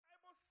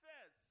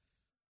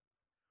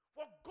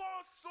For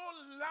God so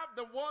loved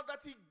the world that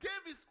he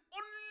gave his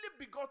only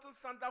begotten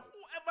Son, that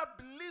whoever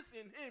believes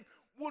in him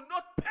will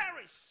not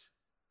perish,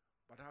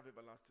 but have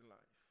everlasting life.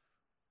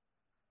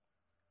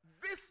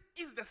 This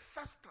is the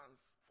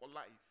substance for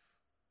life.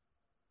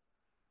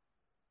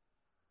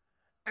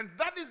 And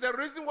that is the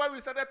reason why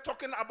we started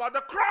talking about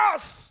the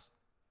cross.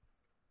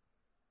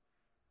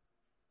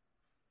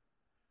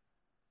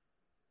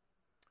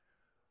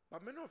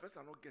 But many of us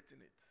are not getting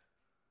it.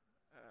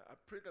 I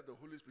pray that the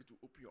Holy Spirit will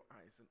open your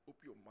eyes and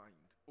open your mind,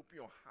 open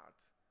your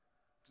heart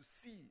to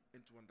see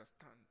and to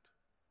understand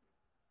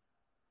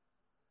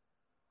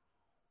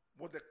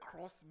what the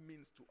cross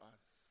means to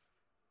us,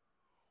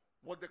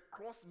 what the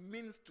cross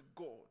means to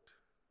God,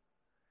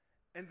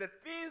 and the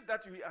things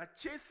that we are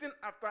chasing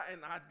after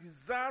and are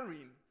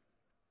desiring,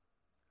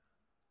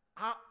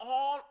 are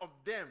all of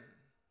them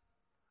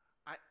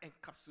are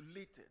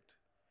encapsulated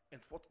in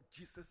what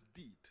Jesus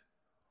did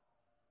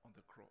on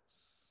the cross.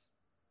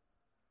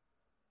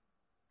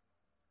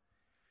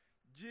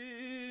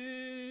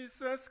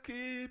 Jesus,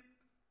 keep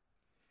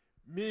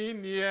me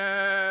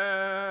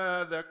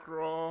near the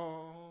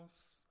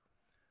cross,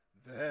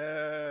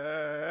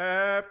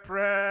 the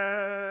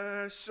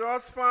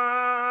precious fountain,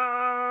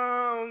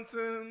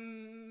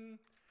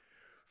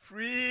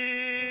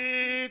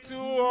 free to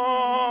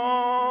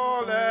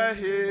all, a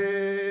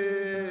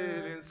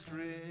healing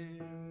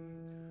stream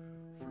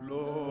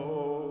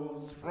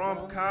flows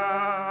from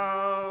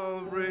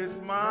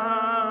Calvary's mountain.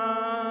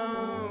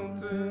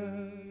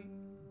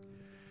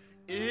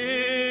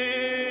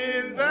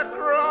 In the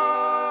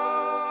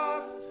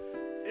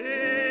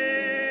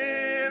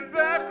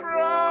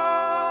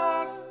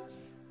cross,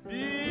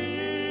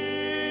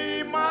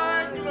 be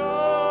my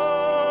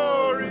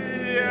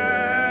glory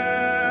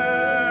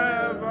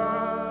ever,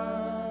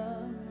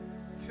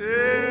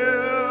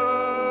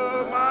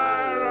 till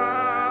my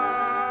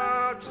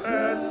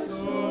raptured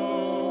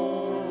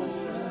soul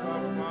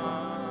shall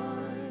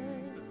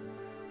find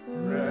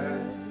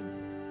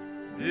rest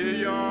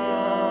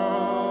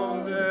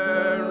beyond the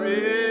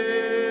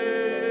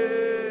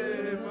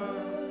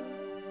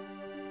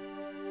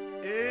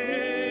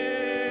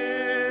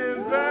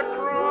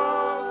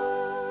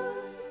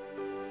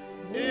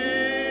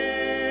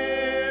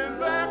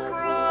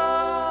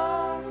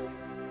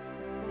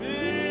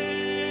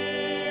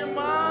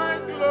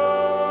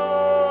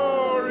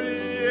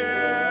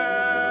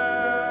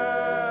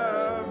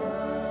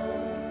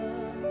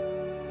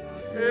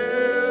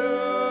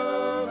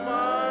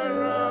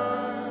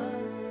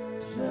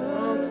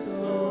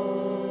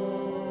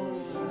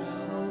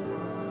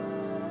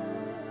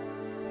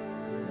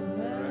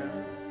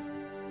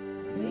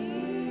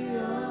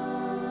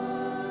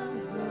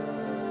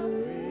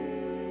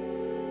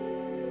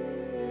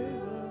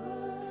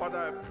Father,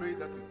 I pray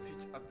that you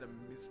teach us the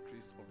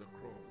mysteries of the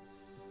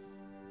cross.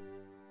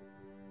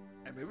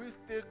 And may we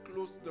stay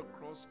close to the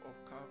cross of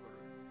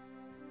Calvary.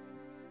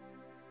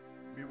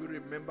 May we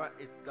remember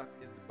it that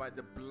it's by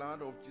the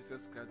blood of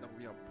Jesus Christ that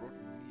we are brought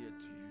near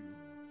to you.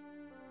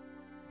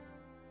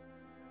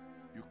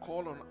 You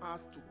call on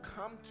us to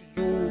come to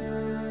you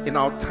in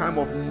our time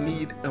of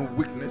need and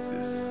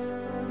weaknesses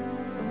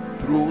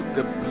through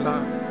the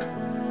blood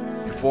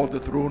before the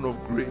throne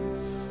of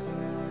grace,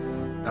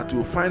 that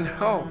we'll find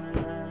help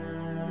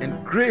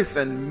and grace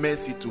and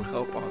mercy to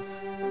help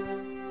us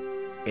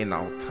in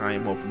our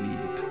time of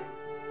need.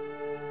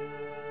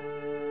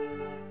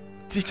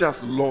 Teach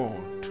us,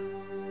 Lord,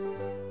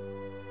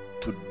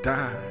 to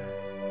die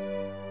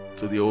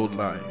to the old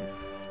life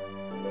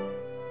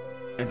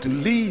and to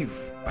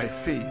live by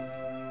faith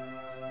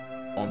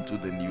unto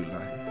the new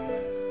life.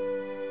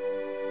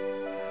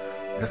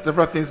 There are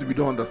several things we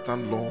don't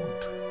understand,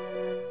 Lord,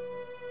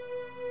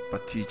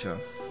 but teach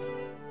us,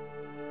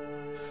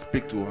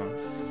 speak to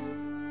us,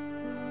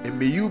 and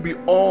may you be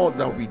all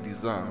that we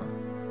desire.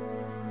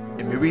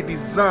 And may we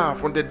desire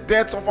from the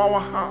depths of our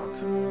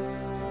heart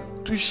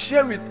to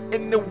share with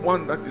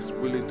anyone that is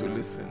willing to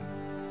listen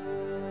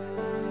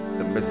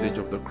the message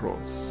of the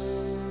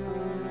cross.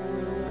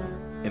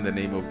 In the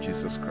name of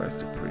Jesus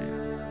Christ we pray.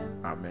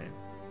 Amen.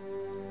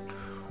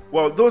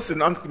 Well, those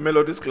in Uncle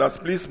Melody's class,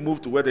 please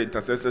move to where the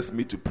intercessors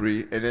meet to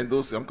pray. And then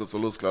those in Uncle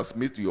Solo's class,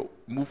 move to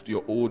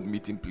your old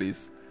meeting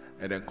place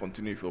and then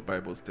continue with your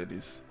Bible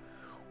studies.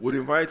 We'll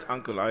invite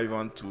Uncle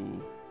Ivan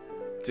to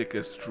take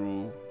us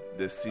through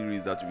the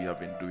series that we have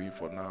been doing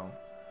for now.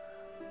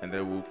 And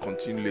then we'll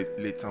continue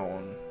later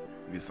on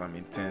with some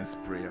intense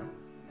prayer.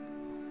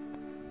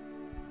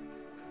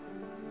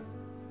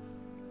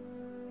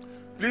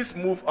 Please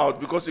move out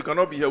because you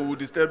cannot be here. We'll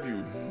disturb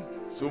you.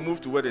 So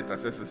move to where the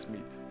intercessors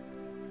meet.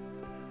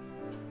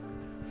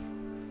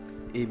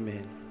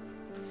 Amen.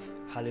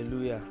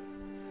 Hallelujah.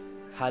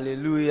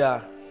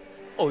 Hallelujah.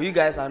 Oh, you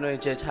guys are not in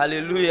church.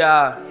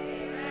 Hallelujah.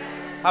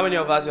 How many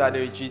of us were at the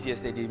retreat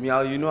yesterday? Me,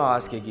 you know, I'll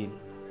ask again.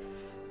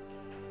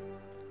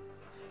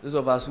 Those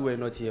of us who were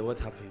not here, what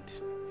happened?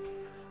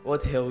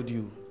 What held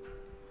you?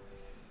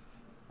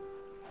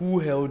 Who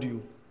held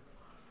you?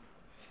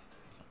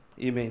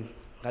 Amen.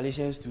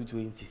 Galatians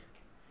 2:20.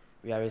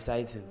 We are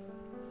reciting.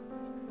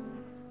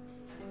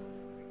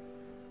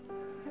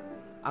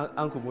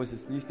 Uncle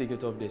Moses, please take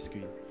it off the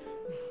screen.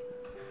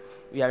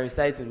 We are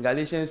reciting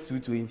Galatians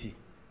 2:20.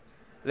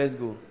 Let's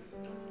go.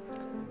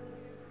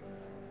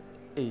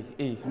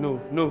 Hey, no.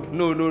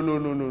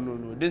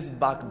 This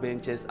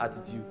backbenchers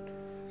attitude.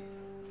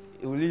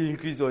 It will only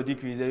increase or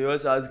decrease, and you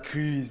also ask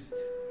increase.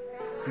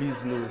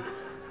 Please, no.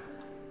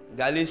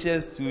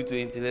 Galatians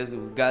 2:20. Let's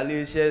go.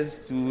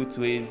 Galatians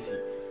 2:20.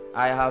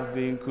 I have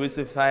been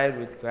crucified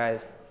with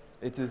Christ.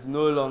 It is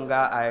no longer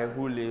I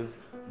who live,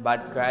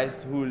 but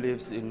Christ who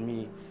lives in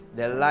me.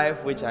 The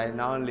life which I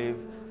now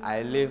live,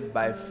 I live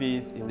by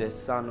faith in the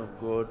Son of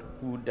God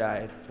who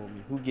died for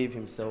me, who gave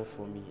himself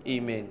for me.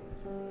 Amen.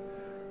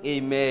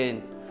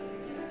 Amen.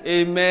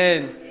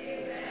 Amen.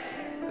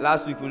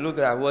 Last week we looked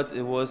at what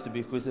it was to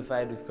be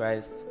crucified with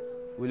Christ.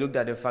 We looked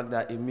at the fact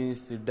that it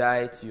means to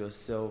die to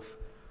yourself.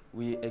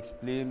 We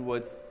explained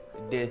what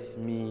death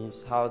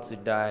means, how to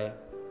die.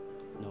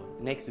 No,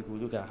 next week we'll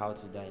look at how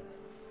to die.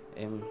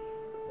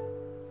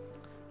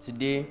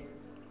 Today,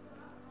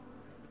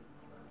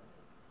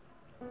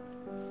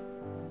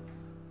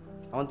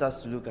 I want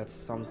us to look at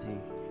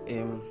something.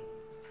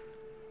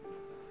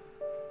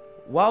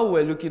 While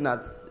we're looking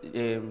at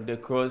the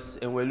cross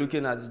and we're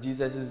looking at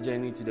Jesus'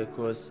 journey to the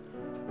cross,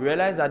 we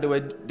realized that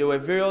there were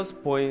various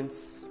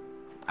points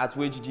at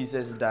which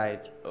Jesus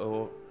died,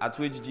 or at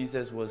which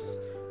Jesus was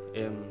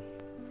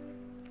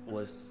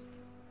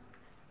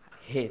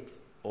hit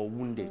or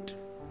wounded.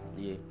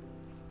 Yeah.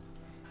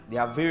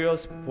 There are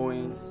various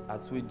points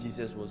at which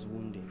Jesus was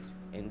wounded,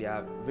 and there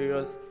are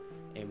various,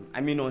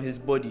 on his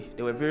body.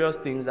 There were various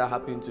things that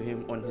happened to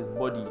him on his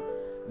body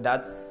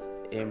that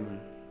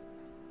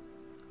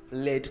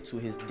led to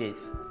his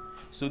death.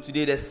 So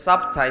today the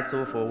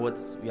subtitle for what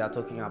we are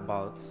talking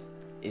about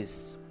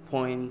is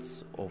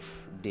points of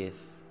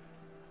death.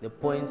 The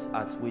points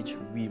at which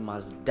we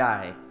must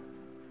die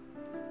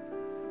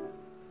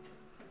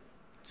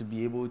to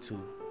be able to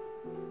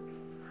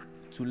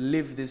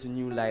live this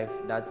new life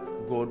that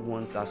God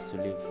wants us to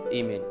live.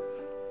 Amen.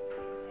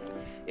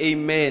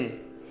 Amen.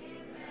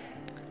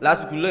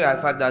 Last week we looked at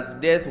the fact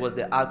that death was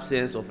the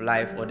absence of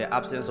life or the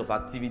absence of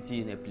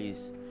activity in a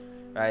place,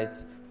 right?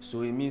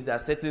 So it means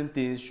that certain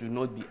things should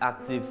not be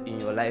active in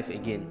your life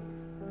again,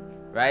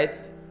 right?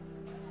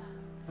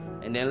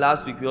 And then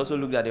last week we also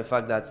looked at the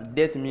fact that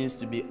death means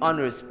to be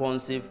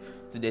unresponsive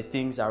to the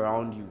things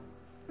around you.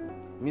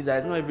 It means that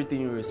it's not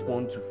everything you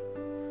respond to.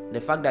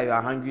 The fact that you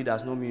are hungry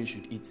does not mean you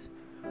should eat.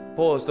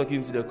 Paul was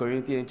talking to the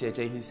Corinthian church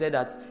and he said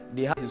that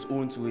they have his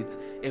own to it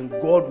and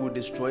God will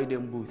destroy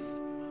them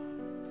both.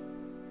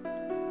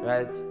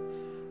 Right?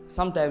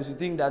 Sometimes you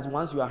think that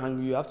once you are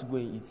hungry, you have to go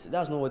and eat.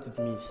 That's not what it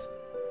means.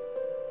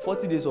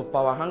 40 days of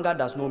power, hunger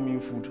does not mean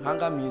food.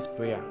 Hunger means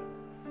prayer.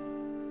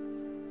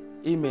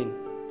 Amen.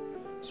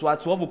 So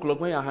at 12 o'clock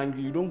when you're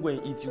hungry, you don't go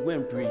and eat, you go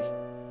and pray.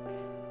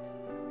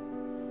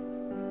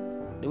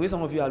 The way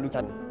some of you are looking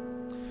at me.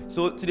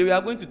 So today we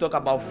are going to talk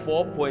about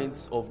 4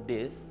 points of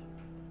death.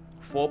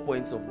 4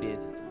 points of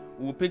death.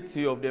 We'll pick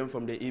 3 of them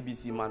from the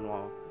ABC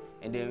manual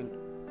and then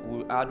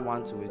we'll add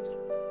 1 to it.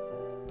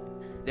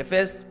 The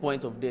first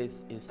point of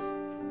death is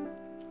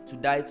to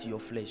die to your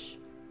flesh.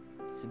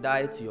 To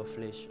die to your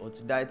flesh, or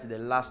to die to the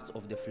lust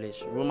of the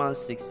flesh. Romans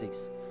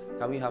 6:6.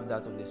 Can we have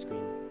that on the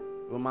screen?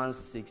 Romans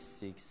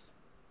 6:6.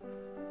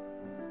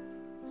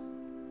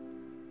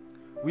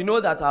 We know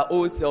that our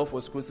old self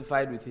was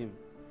crucified with him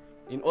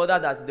in order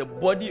that the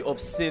body of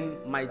sin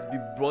might be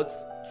brought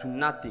to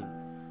nothing,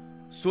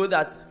 so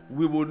that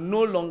we will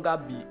no longer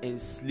be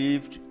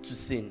enslaved to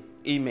sin.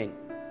 Amen.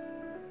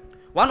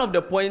 One of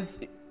the points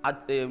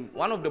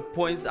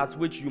at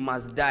which you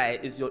must die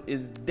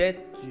is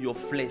death to your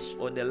flesh,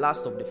 or the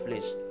lust of the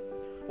flesh.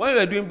 When we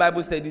were doing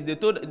Bible studies, they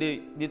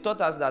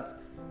taught us that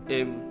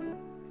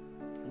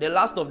the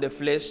lust of the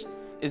flesh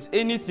is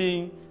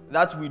anything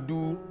that we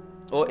do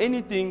or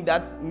anything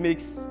that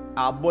makes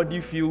our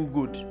body feel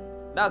good.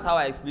 That's how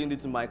I explained it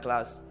to my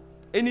class.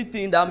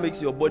 Anything that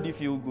makes your body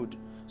feel good.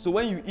 So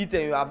when you eat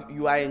and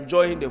you are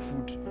enjoying the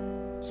food.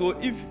 So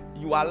if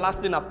you are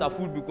lusting after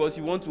food because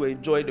you want to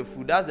enjoy the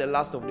food, that's the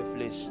lust of the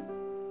flesh.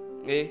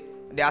 Okay?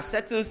 There are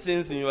certain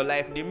sins in your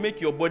life, they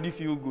make your body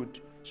feel good.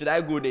 Should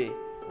I go there?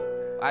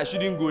 I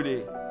shouldn't go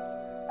there.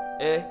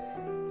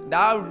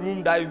 That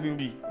room that you've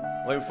been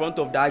or in front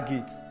of that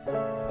gate,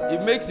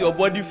 it makes your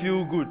body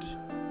feel good.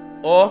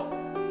 Or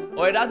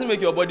it doesn't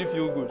make your body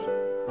feel good.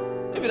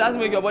 If it doesn't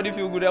make your body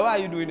feel good, then why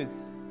are you doing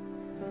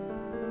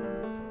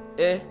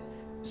it?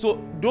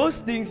 So those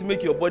things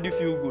make your body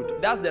feel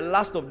good. That's the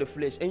lust of the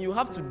flesh, and you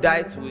have to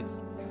die to it.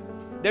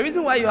 The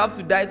reason why you have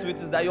to die to it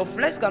is that your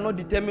flesh cannot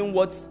determine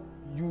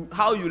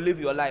how you live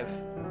your life.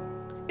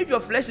 If your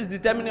flesh is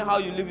determining how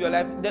you live your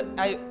life,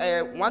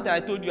 one time I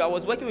told you, I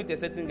was working with a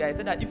certain guy. I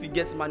said that if he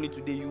gets money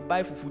today, you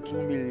buy fufu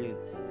 2 million.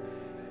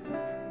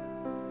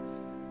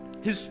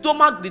 His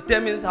stomach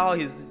determines how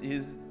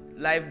his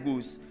life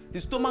goes.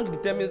 His stomach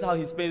determines how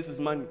he spends his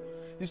money.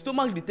 His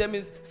stomach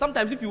determines.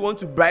 Sometimes if you want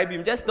to bribe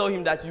him, just tell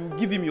him that you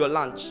give him your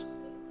lunch.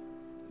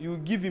 You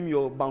give him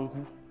your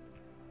banku.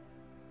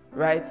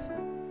 Right?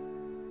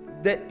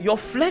 Your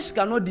flesh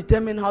cannot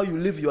determine how you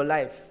live your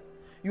life.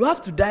 You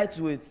have to die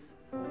to it.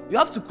 You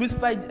have to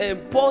crucify.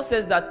 Paul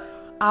says that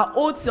our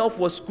old self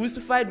was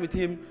crucified with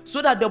him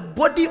so that the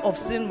body of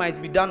sin might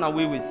be done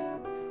away with.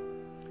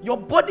 Your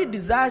body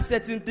desires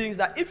certain things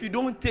that if you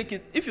don't take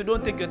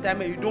your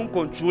time and you don't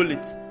control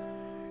it,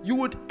 you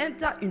would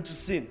enter into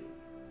sin.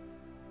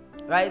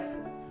 Right?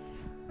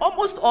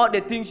 Almost all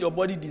the things your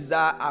body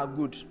desires are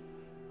good.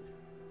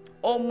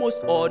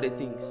 Almost all the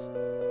things.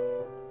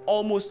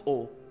 Almost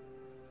all.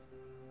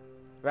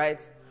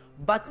 Right?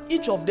 But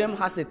each of them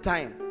has a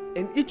time,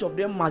 and each of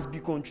them must be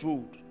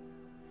controlled.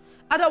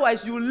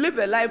 Otherwise, you live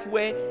a life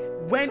where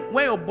when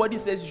your body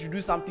says you should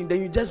do something,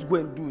 then you just go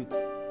and do it.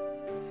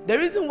 The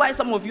reason why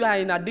some of you are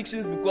in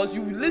addictions is because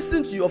you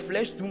listen to your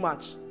flesh too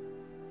much.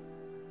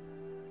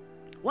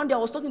 One day I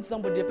was talking to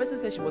somebody, the person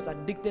said she was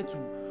addicted to,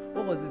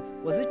 what was it?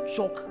 Was it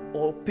chalk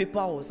or paper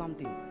or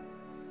something?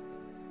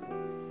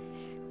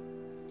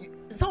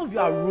 Some of you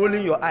are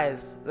rolling your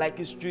eyes like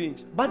it's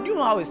strange. But do you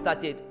know how it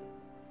started?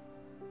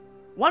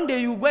 One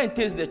day you go and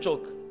taste the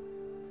chalk.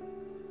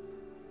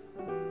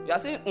 You are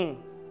saying,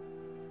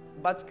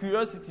 But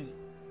curiosity.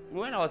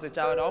 When I was a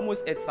child, I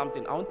almost ate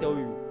something. I won't tell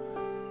you.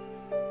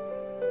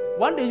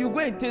 One day you go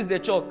and taste the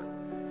chalk.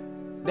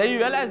 Then you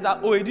realize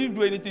that, it didn't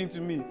do anything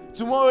to me.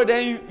 Tomorrow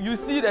then you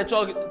see the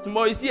chalk.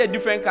 Tomorrow you see a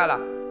different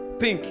color.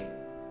 Pink.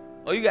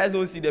 Or you guys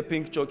don't see the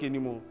pink chalk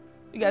anymore.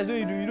 You guys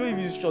you don't even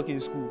use chalk in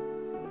school.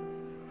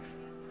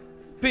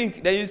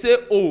 Pink. Then you say,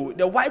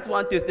 the white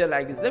one tasted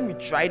like this. Let me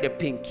try the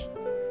pink.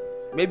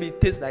 Maybe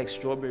it tastes like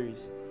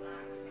strawberries.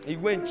 And you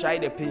go and try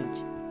the pink.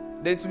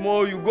 Then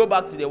tomorrow you go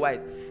back to the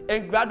white.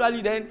 And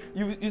gradually then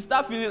you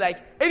start feeling like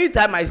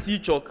anytime I see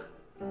chalk,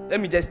 let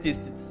me just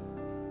taste it.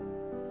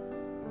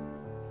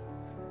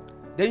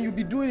 Then you'll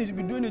be doing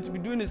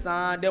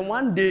it, then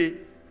one day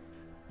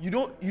you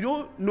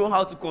don't know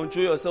how to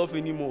control yourself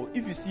anymore.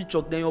 If you see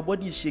chalk, then your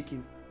body is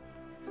shaking.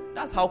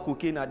 That's how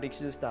cocaine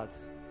addiction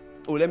starts.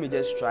 Let me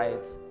just try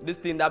it. This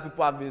thing that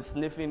people have been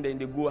sniffing, then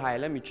they go high.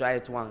 Let me try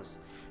it once.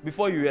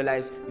 Before you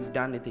realize, you've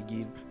done it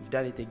again, you've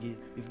done it again,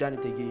 you've done it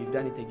again, you've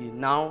done it again.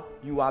 Now,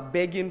 you are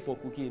begging for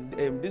cocaine.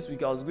 This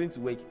week I was going to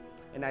work,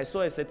 and I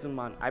saw a certain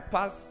man. I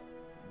passed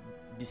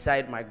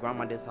beside my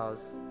grandmother's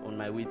house on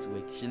my way to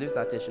work. She lives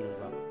at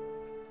Teshinova.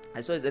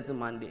 I saw a certain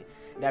man there.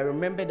 And I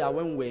remember that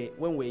when we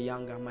were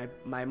younger,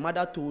 my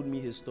mother told me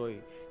his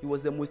story. He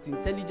was the most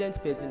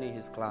intelligent person in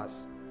his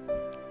class.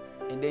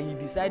 And then he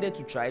decided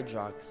to try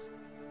drugs.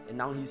 And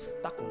now he's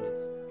stuck on it.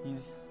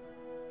 He's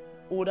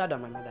older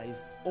than my mother.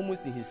 He's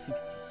almost in his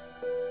 60s.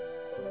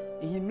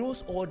 And he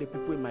knows all the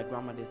people in my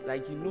grandmother's.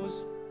 Like, he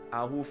knows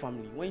our whole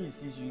family. When he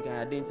sees you, he can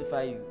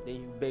identify you. Then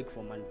you beg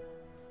for money.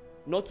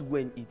 Not to go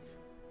and eat.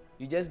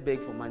 You just beg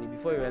for money.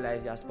 Before you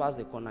realize he has passed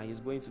the corner, he's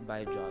going to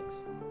buy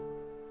drugs.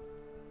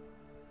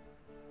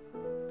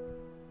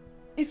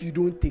 If you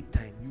don't take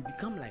time, you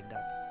become like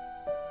that.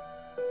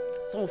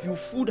 Some of you,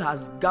 food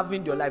has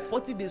governed your life.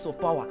 40 days of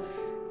power.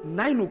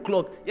 9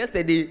 o'clock.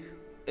 Yesterday,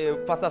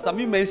 Pastor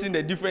Sami mentioned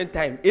a different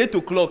time. 8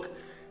 o'clock.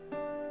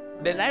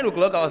 The 9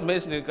 o'clock I was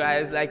mentioning,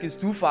 it's like it's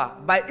too far.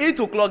 By 8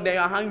 o'clock, then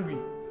you're hungry.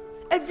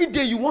 Every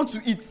day you want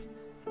to eat.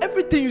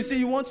 Everything you see,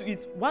 you want to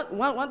eat.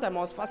 One time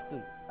I was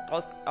fasting. I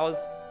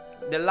was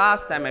the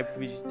last time I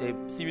preached the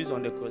series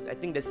on the cross. I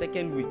think the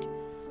second week.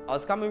 I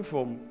was coming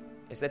from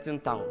a certain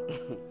town.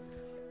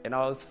 And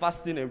I was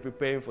fasting and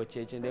preparing for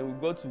church. And then we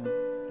go to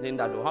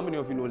Lindado. How many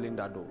of you know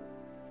Lindado?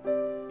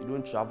 You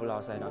don't travel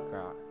outside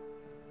Accra.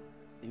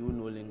 You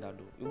know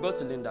Lindado. You go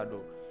to Lindado.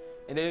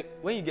 And then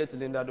when you get to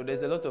Lindado,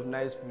 there's a lot of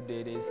nice food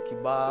there. There's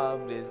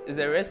kebab. There's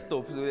a rest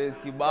stop. So there's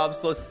kebab,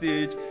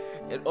 sausage,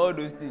 and all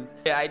those things.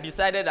 I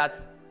decided that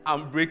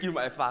I'm breaking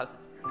my fast.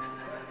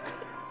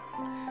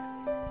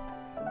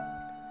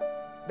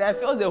 Then I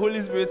felt the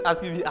Holy Spirit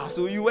asking me,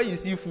 so when you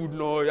see food,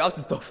 no, you have to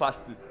stop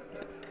fasting.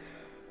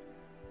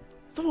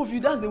 Some of you,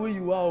 that's the way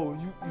you are.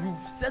 You've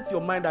set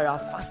your mind that you are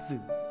fasting.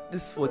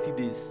 This 40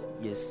 days,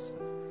 yes,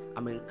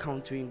 I'm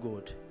encountering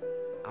God.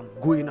 I'm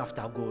going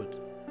after God.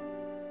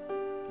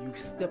 You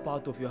step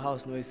out of your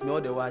house, no, you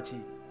smell the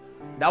wachi.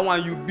 That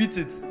one, you beat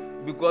it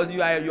because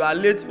you are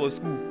late for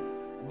school.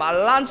 But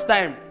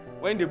lunchtime,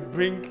 when they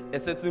bring a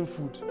certain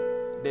food,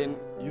 then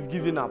you've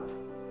given up.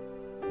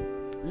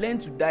 Learn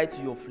to die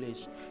to your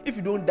flesh. If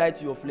you don't die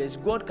to your flesh,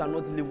 God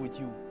cannot live with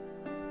you.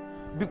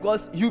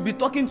 Because he'll be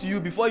talking to you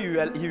before he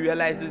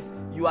realizes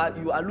you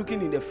are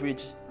looking in the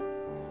fridge.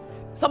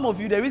 Some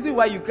of you, the reason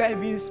why you can't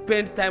even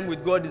spend time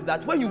with God is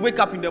that when you wake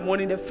up in the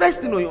morning, the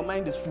first thing on your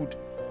mind is food.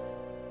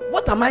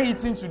 What am I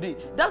eating today?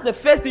 That's the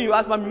first thing you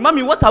ask mommy.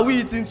 Mommy, what are we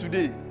eating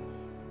today?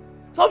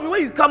 Some of you,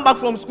 when you come back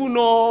from school,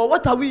 no,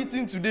 what are we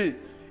eating today?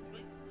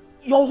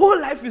 Your whole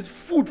life is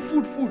food,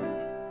 food, food.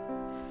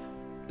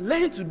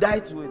 Learn to die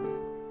to it.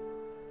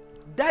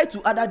 Die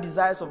to other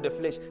desires of the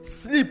flesh.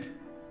 Sleep.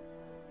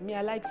 Me,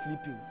 I like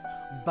sleeping.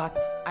 But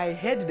I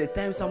heard the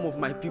time some of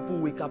my people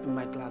wake up in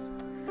my class.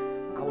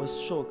 I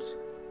was shocked.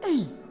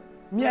 Hey,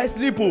 me, I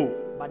sleep,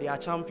 but they are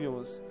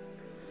champions.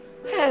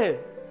 Hey,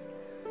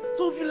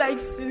 some of you like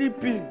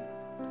sleeping.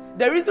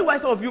 The reason why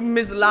some of you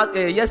missed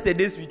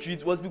yesterday's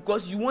retreat was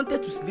because you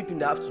wanted to sleep in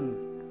the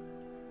afternoon.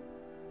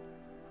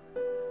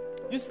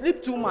 You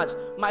sleep too much.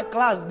 My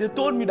class, they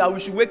told me that we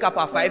should wake up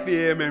at 5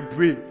 a.m. and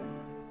pray.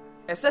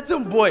 A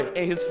certain boy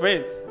and his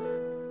friends.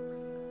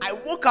 I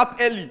woke up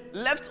early,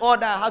 left all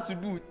that I had to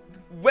do,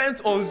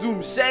 went on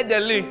Zoom, shared the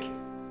link.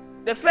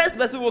 The first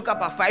person woke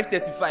up at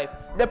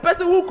 5:35. The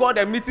person who called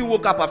the meeting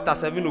woke up after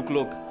 7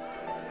 o'clock.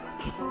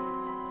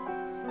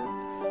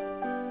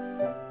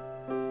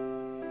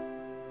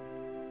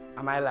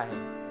 Am I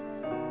lying?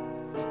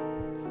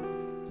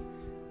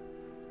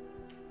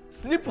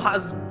 Sleep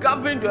has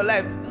governed your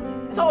life.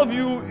 Some of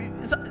you,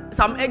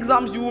 some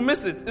exams, you will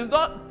miss it. It's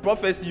not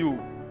prophecy.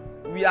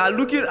 We are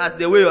looking at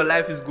the way your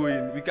life is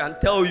going. We can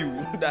tell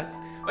you that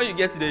when you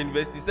get to the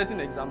university, certain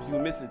exams, you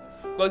will miss it.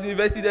 Because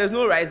university, there's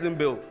no rising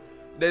bell.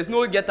 There's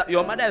no get up.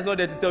 Your mother is not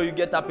there to tell you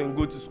get up and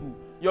go to school.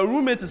 Your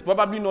roommate is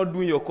probably not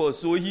doing your course.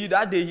 So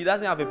that day, he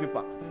doesn't have a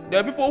paper. There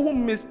are people who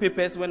miss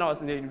papers when I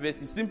was in the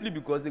university simply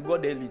because they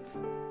got there late.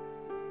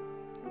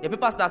 The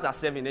paper starts at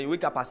 7, and you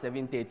wake up at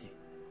 7:30.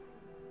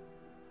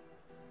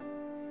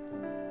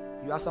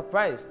 You are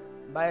surprised.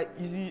 But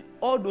you see,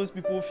 all those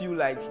people feel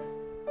like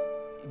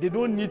they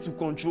don't need to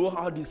control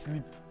how they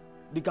sleep.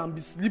 They can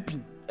be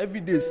sleeping. Every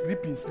day,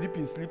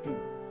 sleeping.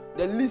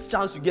 The least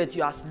chance you get,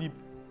 you are asleep.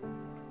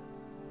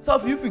 So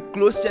if we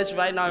close church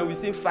right now and we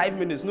say 5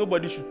 minutes,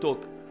 nobody should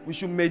talk. We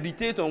should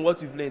meditate on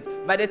what we've learned.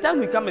 By the time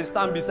we come and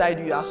stand beside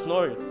you, you are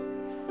snoring.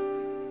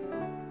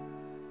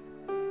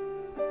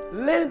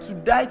 Learn to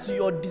die to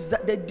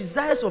the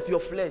desires of your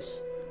flesh.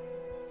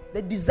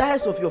 The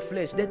desires of your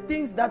flesh. The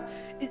things that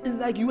it's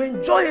like you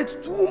enjoy it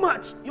too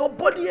much. Your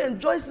body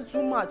enjoys it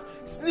too much.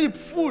 Sleep,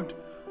 food,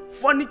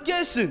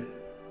 fornication.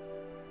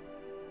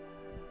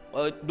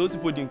 Those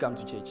people didn't come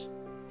to church.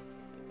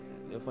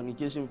 The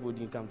fornication people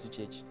didn't come to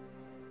church.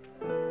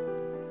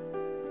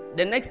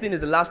 The next thing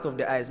is the last of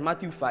the eyes.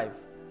 Matthew 5.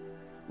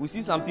 We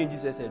see something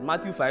Jesus said.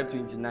 Matthew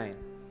 5:29.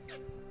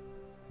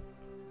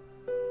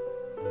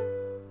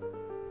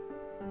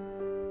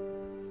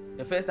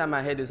 The first time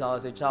I heard this, I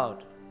was a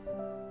child.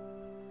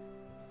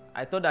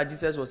 I thought that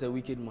Jesus was a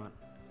wicked man.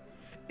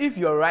 If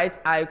your right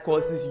eye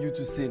causes you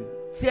to sin,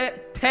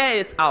 tear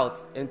it out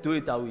and throw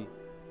it away.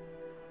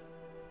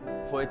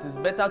 For it is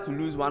better to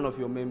lose one of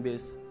your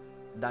members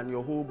than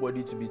your whole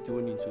body to be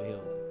thrown into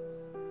hell.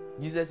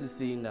 Jesus is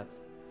saying that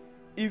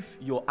if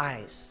your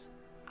eyes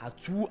are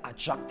too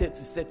attracted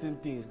to certain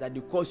things that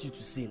they cause you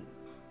to sin,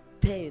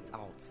 tear it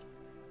out.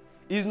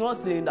 He's not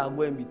saying that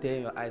go and be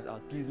tearing your eyes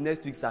out. Please,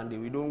 next week Sunday,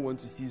 we don't want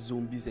to see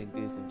zombies and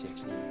things in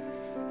church.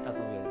 That's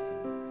not what he's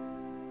saying.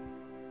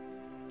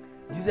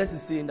 Jesus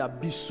is saying that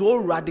be so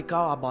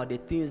radical about the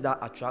things that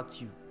attract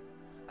you.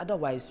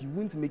 Otherwise, you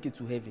won't make it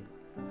to heaven.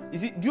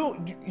 Do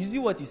you see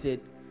what he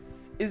said?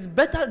 It's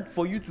better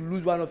for you to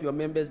lose one of your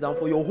members than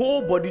for your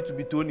whole body to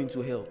be thrown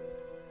into hell.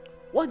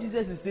 What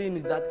Jesus is saying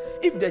is that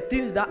if the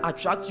things that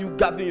attract you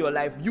govern your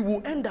life, you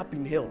will end up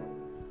in hell.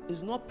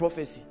 It's not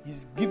prophecy.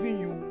 He's giving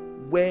you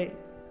where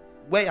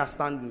you are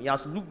standing. He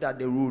has looked at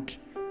the road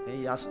and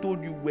he has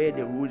told you where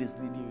the road is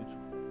leading you to.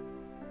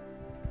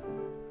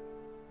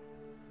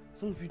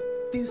 Some of you,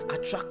 things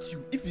attract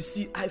you. If you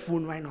see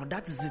iPhone right now,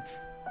 that is it.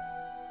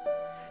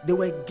 There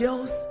were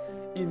girls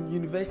in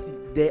university.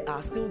 There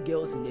are still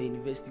girls in the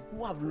university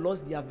who have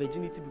lost their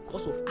virginity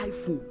because of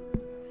iPhone.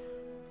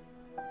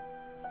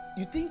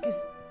 You think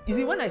it's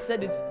easy? When I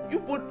said it,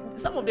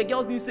 some of the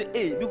girls didn't say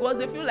A because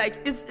they feel like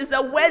it's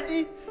a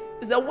wedding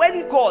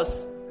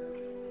course.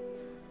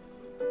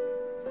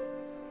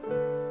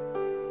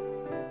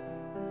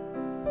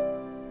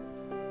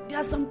 There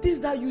are some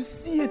things that you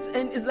see it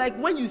and it's like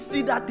when you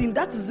see that thing,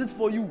 that is it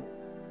for you.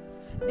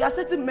 There are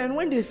certain men,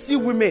 when they see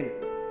women,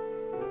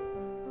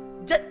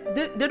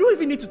 they don't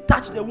even need to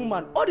touch the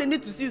woman. All they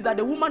need to see is that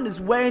the woman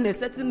is wearing a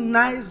certain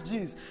nice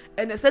jeans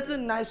and a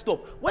certain nice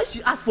top. When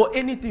she asks for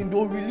anything,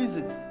 they'll release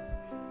it.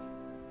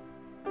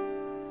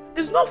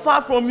 It's not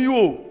far from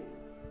you.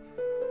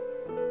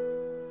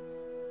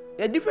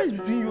 The difference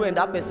between you and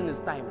that person is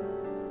time.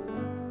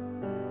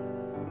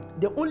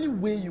 The only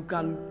way you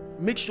can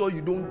make sure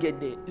you don't get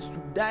there is to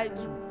die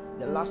to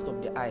the lust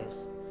of the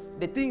eyes.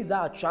 The things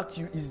that attract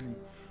you easily.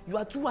 You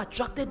are too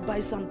attracted by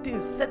some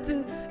things,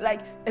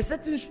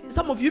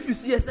 some of you, if you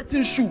see a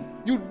certain shoe,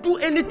 you do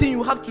anything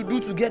you have to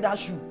do to get that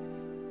shoe.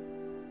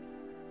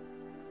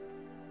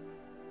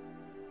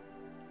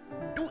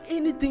 Do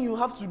anything you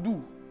have to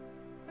do.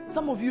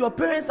 Some of you, your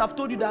parents have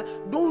told you that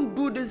don't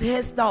do this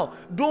hairstyle,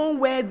 don't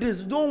wear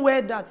this, don't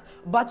wear that.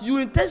 But you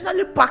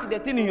intentionally pack the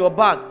thing in your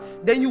bag.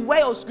 Then you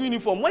wear your school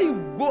uniform. When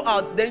you go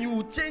out, then you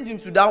will change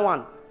into that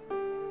one.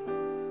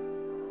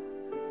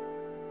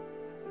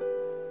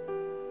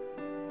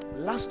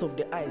 Lust of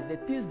the eyes, the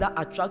things that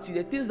attract you,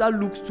 the things that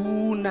look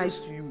too nice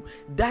to you,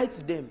 die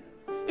to them.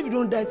 If you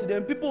don't die to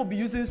them, people will be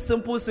using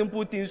simple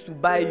things to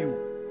buy you.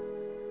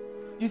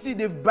 You see,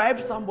 they've bribed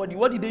somebody.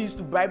 What did they use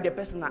to bribe the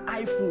person? An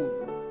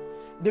iPhone.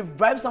 They've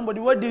bribed somebody.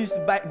 What they used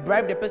to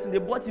bribe the person? They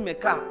bought him a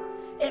car.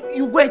 And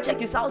you go and check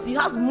his house, he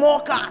has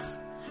more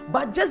cars.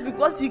 But just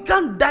because he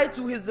can't die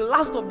to his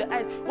lust of the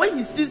eyes, when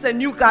he sees a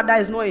new car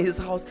that is not in his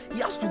house, he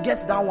has to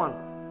get that one.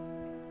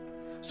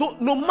 So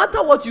no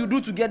matter what you do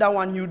to get that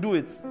one, you do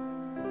it.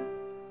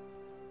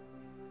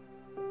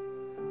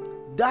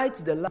 Die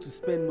to the life to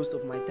spend most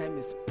of my time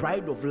is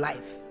pride of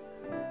life.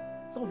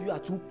 Some of you are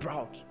too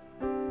proud.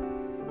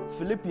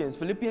 Philippians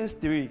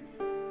 3.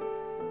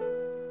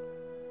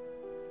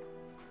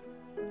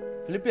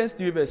 Philippians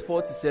 3 verse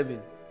 4 to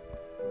 7.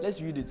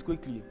 Let's read it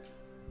quickly.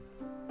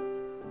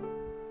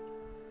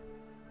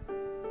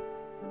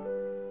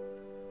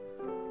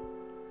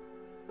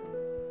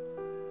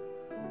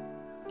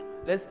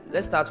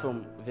 Let's start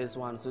from verse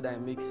 1 so that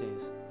it makes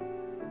sense.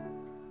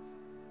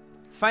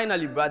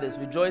 Finally, brothers,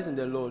 rejoice in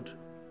the Lord.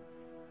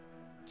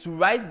 To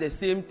write the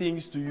same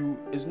things to you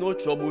is no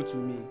trouble to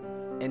me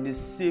and is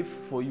safe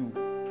for you.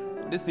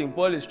 This thing,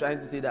 Paul is trying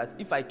to say that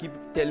if I keep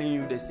telling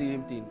you the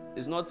same thing,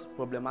 it's not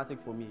problematic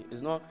for me.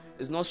 It's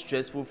not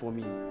stressful for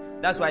me.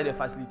 That's why the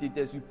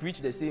facilitators, we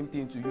preach the same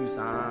thing to you.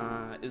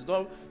 It's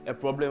not a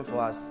problem for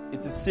us.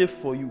 It is safe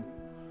for you.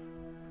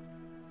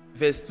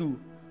 Verse 2.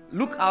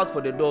 Look out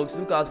for the dogs,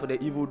 look out for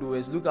the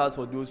evildoers, look out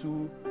for those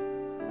who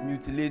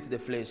mutilate the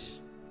flesh.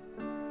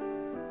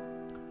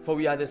 For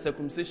we are the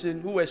circumcision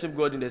who worship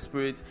God in the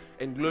spirit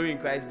and glory in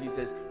Christ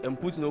Jesus and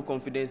put no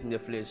confidence in the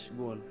flesh.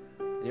 Go on.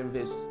 Then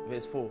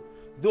verse 4.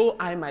 Though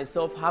I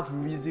myself have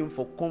reason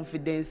for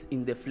confidence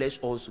in the flesh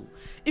also.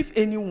 If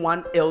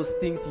anyone else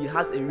thinks he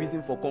has a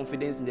reason for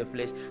confidence in the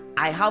flesh,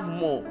 I have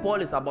more.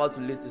 Paul is about to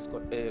list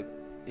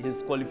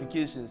his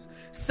qualifications.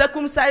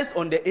 Circumcised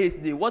on the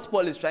 8th day. What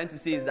Paul is trying to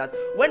say is that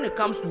when it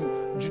comes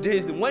to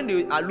Judaism, when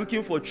they are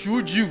looking for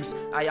true Jews,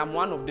 I am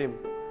one of them.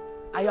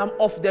 I am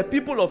of the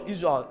people of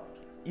Israel.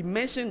 He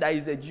mentioned that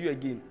he's a Jew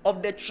again.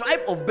 Of the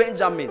tribe of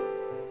Benjamin.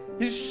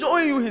 He's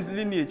showing you his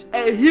lineage.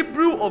 A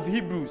Hebrew of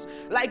Hebrews.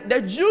 Like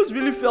the Jews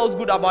really felt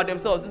good about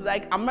themselves. It's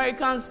like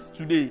Americans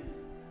today.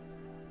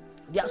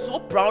 They are so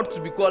proud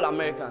to be called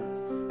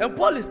Americans. And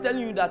Paul is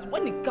telling you that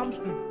when it comes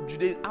to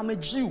Judaism, I'm a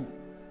Jew.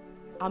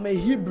 I'm a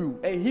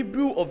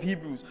Hebrew of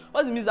Hebrews.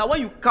 What it means that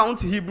when you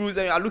count Hebrews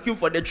and you are looking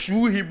for the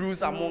true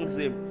Hebrews amongst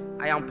them,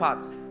 I am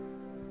part.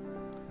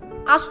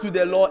 As to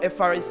the law, a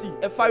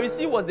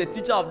Pharisee was the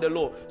teacher of the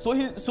law.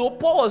 So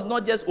Paul was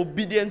not just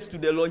obedient to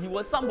the law, he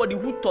was somebody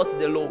who taught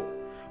the law.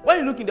 When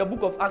you look in the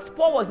book of Acts,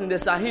 Paul was in the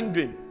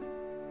Sanhedrin.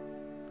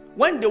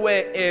 When they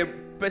were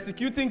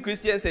persecuting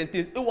Christians and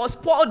things, it was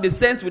Paul they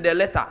sent with the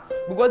letter.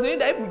 Because they knew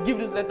that if we give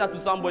this letter to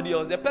somebody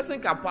else, the person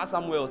can pass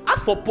somewhere else.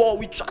 As for Paul,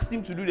 we trust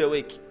him to do the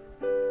work.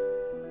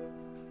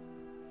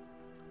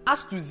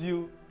 As to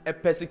zeal, a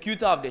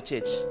persecutor of the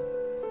church.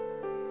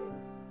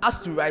 As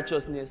to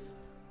righteousness,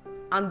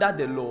 under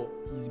the law,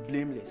 he is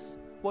blameless.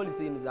 Paul is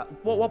saying is that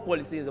what Paul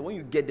is saying is that when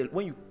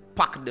you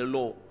pack the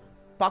law,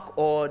 pack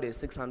all the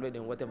 600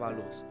 and whatever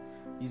laws,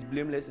 he's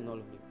blameless in all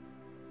of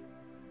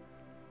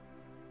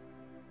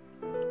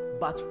them.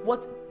 But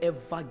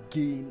whatever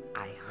gain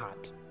I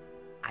had,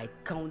 I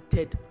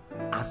counted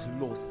as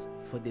loss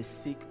for the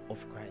sake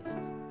of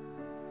Christ.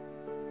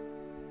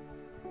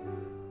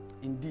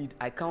 Indeed,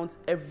 I count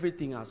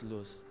everything as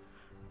loss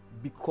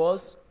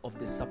because of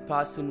the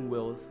surpassing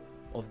worth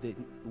of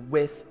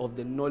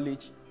the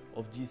knowledge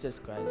of Jesus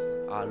Christ,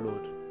 our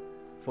Lord.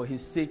 For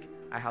his sake,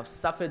 I have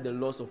suffered the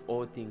loss of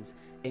all things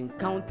and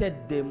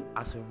counted them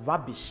as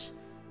rubbish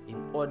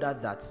in order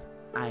that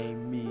I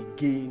may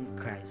gain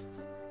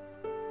Christ.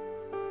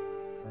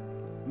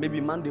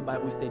 Maybe Monday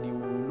Bible study we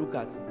will look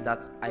at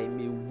that I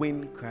may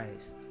win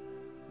Christ.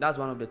 That's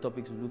one of the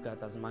topics we look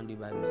at as Monday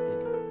Bible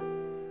study.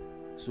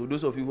 So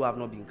those of you who have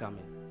not been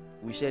coming,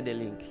 we share the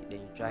link, then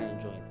you try and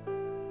join.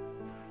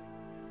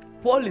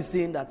 Paul is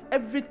saying that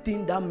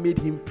everything that made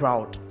him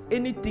proud,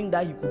 anything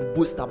that he could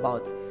boast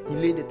about, he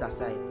laid it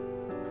aside.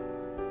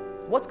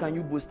 What can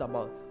you boast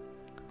about?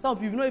 Some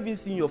of you have not even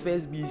seen your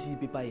first BC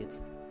paper yet,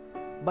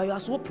 but you are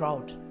so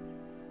proud.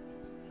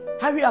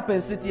 Hurry up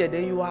and sit here,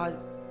 then you are.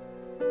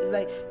 It's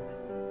like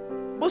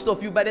most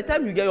of you, by the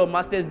time you get your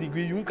master's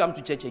degree, you won't come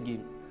to church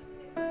again.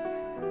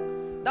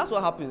 That's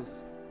what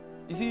happens.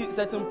 You see,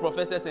 certain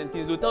professors and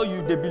things will tell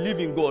you they believe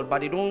in God, but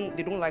they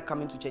don't like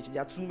coming to church.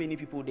 There are too many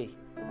people there.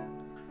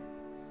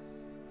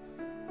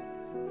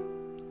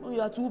 Oh, you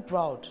are too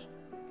proud.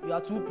 You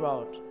are too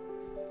proud.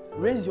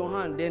 Raise your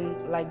hand,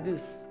 then like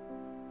this.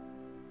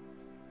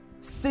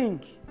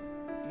 Sing.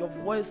 Your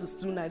voice is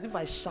too nice. If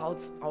I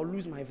shout, I'll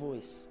lose my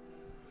voice.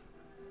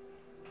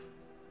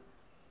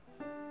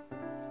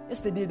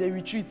 Yesterday, the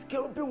retreat,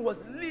 Kerubim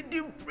was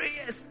leading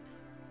prayers.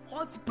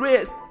 Hot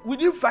prayers.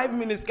 Within 5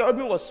 minutes,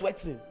 Kerubim was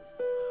sweating.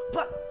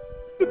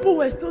 But people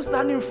were still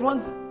standing in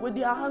front with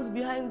their hands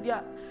behind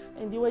their,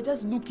 and they were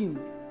just looking.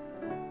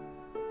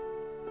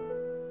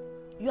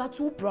 You are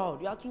too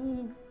proud. You are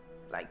too,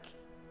 like,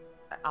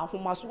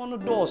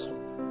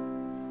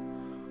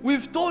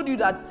 we've told you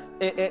that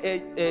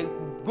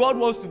God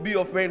wants to be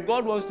your friend.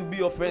 God wants to be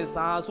your friend,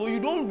 son. So you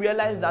don't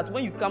realize that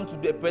when you come to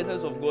the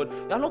presence of God,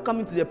 you are not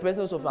coming to the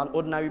presence of an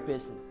ordinary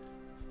person.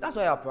 That's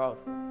why you are proud.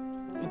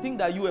 You think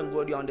that you and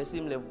God, you are on the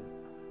same level.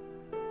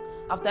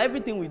 After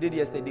everything we did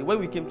yesterday, when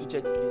we came to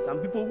church today, some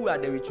people who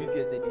had the retreat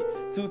yesterday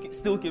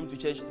still came to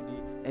church today,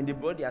 and they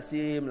brought their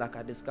same like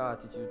a discount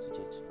attitude to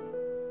church.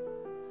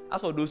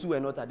 As for those who were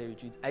not at the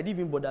retreat, I didn't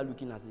even bother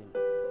looking at them.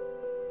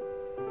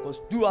 Because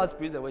throughout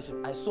praise and worship,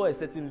 I saw a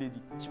certain lady.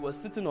 She was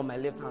sitting on my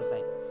left-hand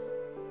side.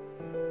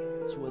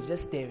 She was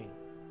just staring.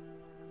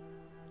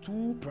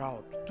 Too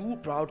proud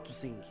to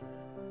sing.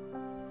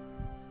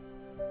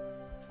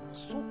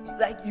 So,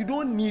 like, you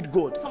don't need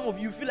God. Some of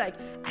you feel like,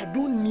 I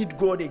don't need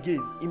God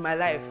again in my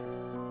life.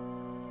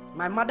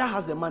 My mother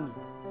has the money.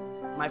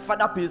 My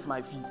father pays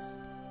my fees.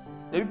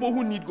 The people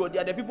who need God, they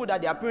are the people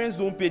that their parents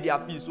don't pay their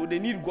fees, so they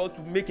need God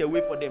to make a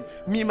way for them.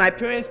 Me, my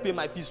parents pay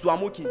my fees, so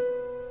I'm okay.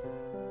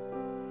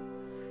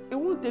 It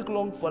won't take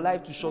long for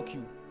life to shock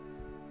you.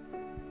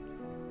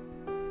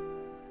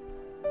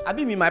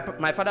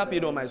 My father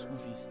paid all my school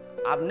fees.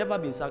 I've never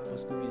been sacked for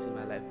school fees in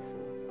my life before.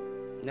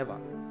 Never.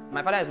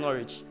 My father is not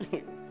rich.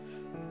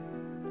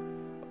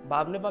 But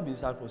I've never been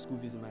sacked for school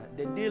fees in my life.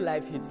 The day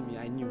life hit me,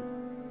 I knew.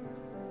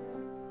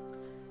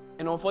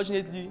 And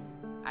unfortunately,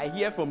 I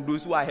hear from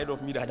those who are ahead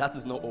of me that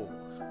is not all.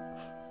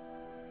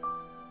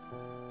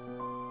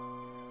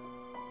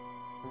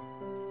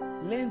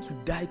 Learn to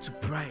die to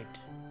pride.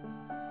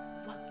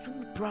 You are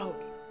too proud.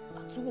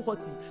 You are too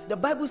haughty. The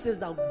Bible says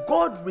that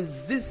God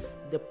resists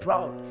the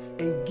proud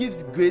and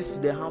gives grace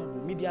to the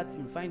humble. Media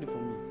team, find it for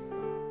me.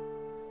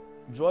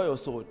 Draw your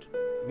sword.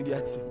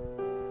 Media team.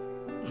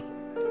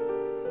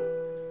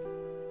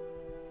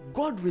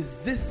 God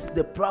resists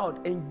the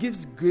proud and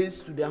gives grace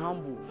to the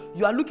humble.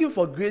 You are looking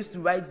for grace to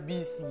write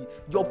BC.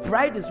 Your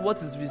pride is what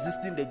is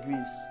resisting the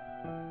grace.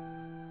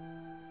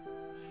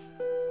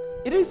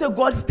 It didn't say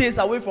God stays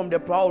away from the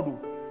proud.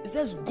 It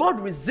says God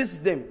resists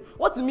them.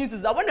 What it means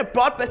is that when a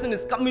proud person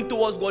is coming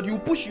towards God, he will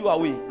push you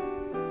away.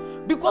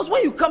 Because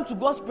when you come to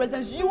God's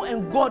presence, you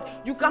and God,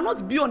 you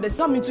cannot be on the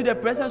same into the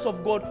presence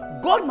of God.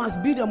 God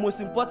must be the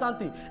most important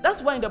thing.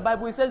 That's why in the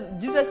Bible it says,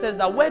 Jesus says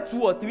that where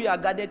 2 or 3 are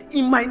gathered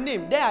in my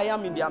name, there I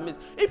am in their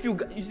midst. If you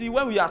see,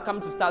 when we are come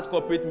to start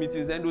corporate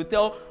meetings, then they'll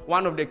tell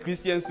one of the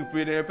Christians to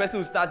pray. Then the person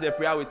will start the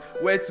prayer with,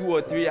 where 2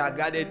 or 3 are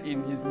gathered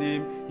in his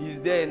name,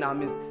 he's there in our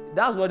midst.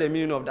 That's not the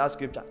meaning of that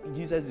scripture.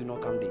 Jesus did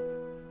not come there.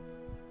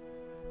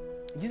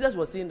 Jesus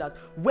was saying that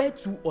where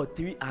 2 or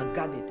 3 are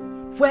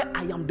gathered, where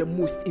I am the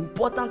most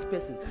important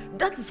person,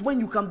 that is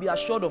when you can be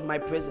assured of my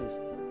presence.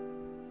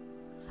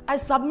 I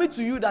submit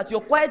to you that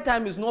your quiet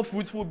time is not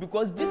fruitful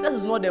because Jesus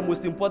is not the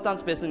most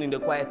important person in the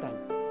quiet time.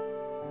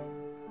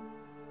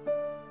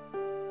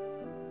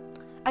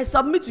 I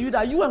submit to you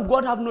that you and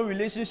God have no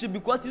relationship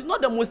because he's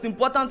not the most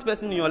important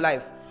person in your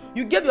life.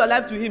 You gave your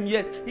life to him,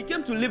 yes. He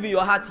came to live in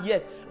your heart,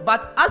 yes.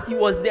 But as he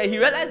was there, he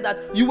realized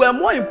that you were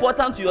more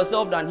important to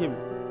yourself than him.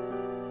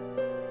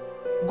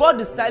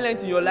 God is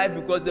silent in your life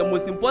because the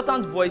most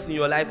important voice in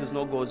your life is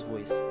not God's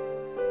voice.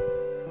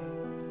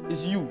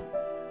 It's you.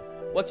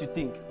 What you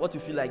think, what you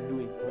feel like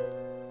doing.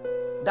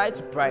 Die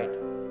to pride.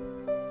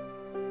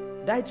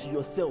 Die to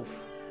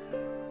yourself.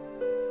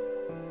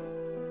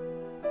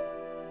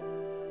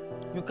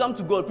 You come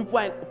to God, people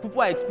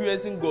are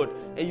experiencing God,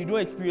 and you don't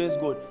experience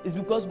God. It's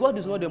because God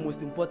is not the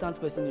most important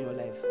person in your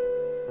life.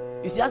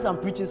 You see, as I'm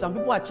preaching, some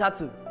people are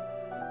chatting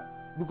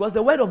because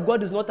the word of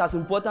God is not as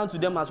important to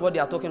them as what they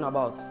are talking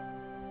about.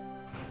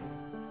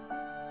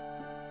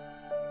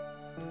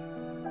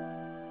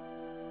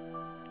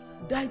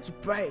 Die to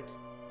pride.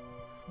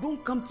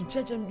 Don't come to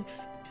church and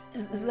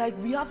it's like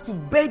we have to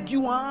beg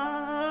you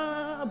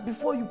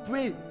before you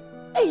pray.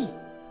 Hey!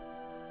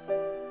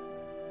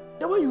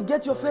 Then when you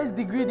get your first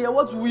degree there,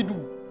 what will we do?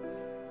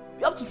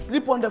 You have to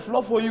sleep on the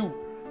floor for you.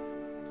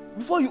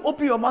 Before you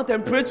open your mouth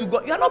and pray to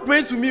God. You are not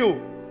praying to me.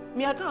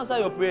 Me, I can't answer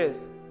your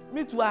prayers.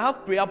 Me too, I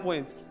have prayer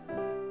points.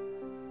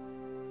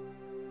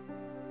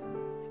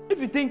 If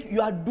you think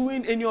you are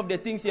doing any of the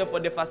things here for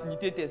the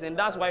facilitators and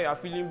that's why you are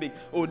feeling big,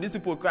 oh, these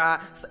people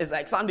cry, it's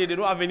like Sunday, they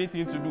don't have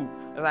anything to do.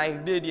 It's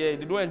like they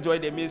don't enjoy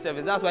the main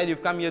service. That's why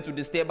they've come here to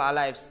disturb our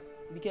lives.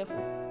 Be careful.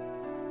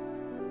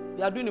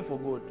 You are doing it for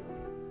God.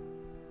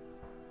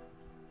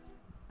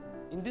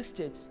 In this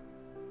church,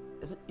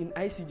 in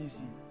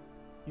ICGC,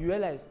 you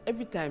realize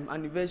every time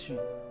anniversary,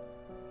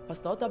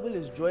 Pastor Otabel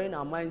is drawing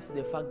our minds to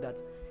the fact that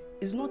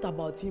it's not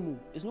about him.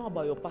 It's not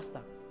about your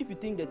pastor. If you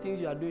think the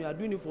things you are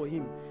doing it for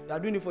him. You are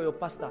doing it for your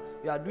pastor.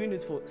 You are doing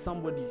it for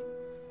somebody.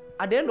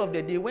 At the end of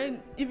the day,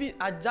 when even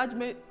at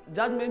judgment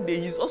day,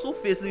 he's also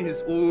facing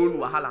his own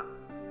wahala.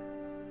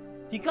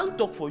 He can't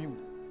talk for you.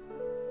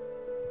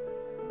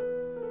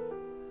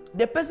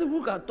 The person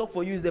who can talk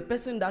for you is the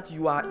person that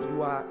you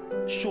are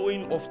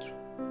showing off to.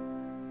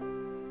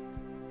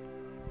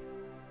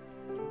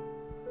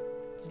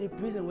 Today,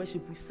 praise and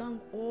worship, we sang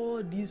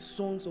all these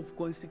songs of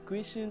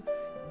consecration.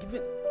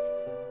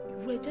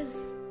 We're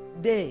just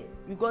there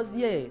because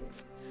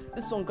this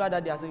song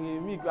that they are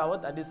singing, me,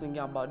 what are they singing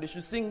about? They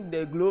should sing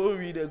the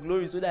glory,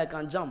 so that I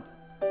can jump.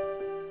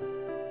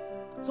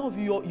 Some of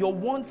you, your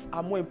wants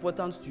are more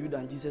important to you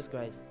than Jesus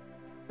Christ.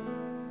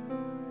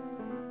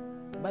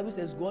 The Bible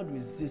says God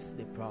resists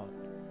the proud.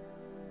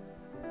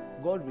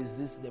 God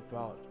resists the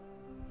proud.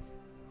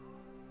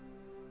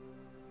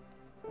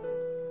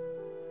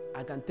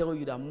 I can tell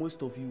you that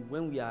most of you,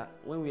 when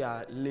we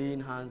are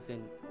laying hands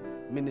and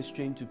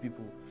ministering to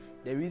people,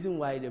 the reason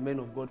why the men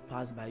of God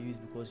pass by you is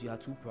because you are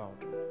too proud.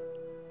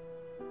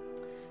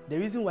 The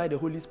reason why the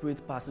Holy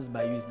Spirit passes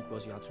by you is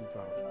because you are too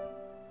proud.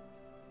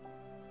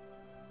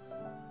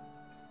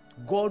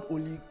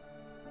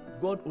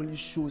 God only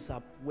shows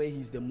up where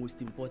he's the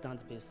most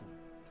important person.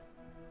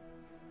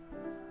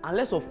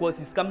 Unless, of course,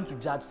 he's coming to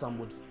judge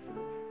somebody.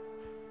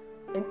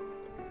 And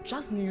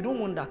trust me, you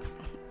don't want that.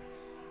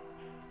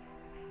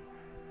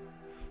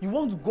 You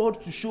want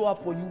God to show up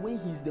for you when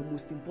he's the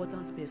most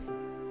important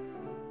person.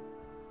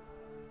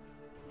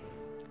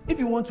 If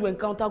you want to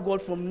encounter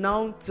God from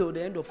now till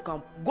the end of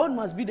camp, God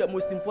must be the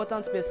most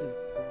important person.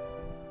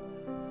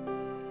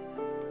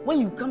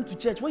 When you come to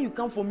church, when you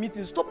come for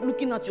meetings, stop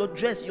looking at your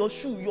dress, your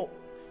shoe,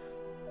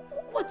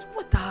 what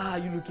are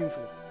you looking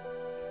for?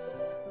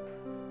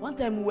 One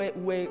time we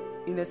were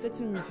in a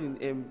certain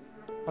meeting,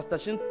 Pastor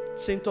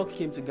Shane Talk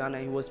came to Ghana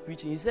and he was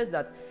preaching. He says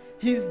that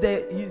he's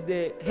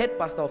the head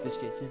pastor of his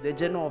church. He's the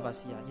general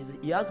overseer.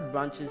 He has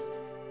branches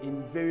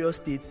in various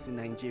states in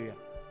Nigeria.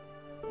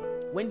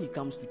 When he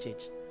comes to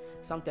church,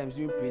 sometimes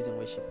during praise and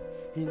worship,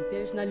 he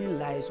intentionally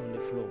lies on the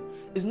floor.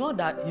 It's not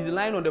that he's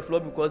lying on the floor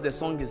because the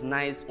song is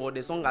nice or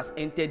the song has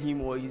entered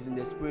him or he's in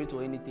the spirit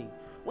or anything.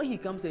 When he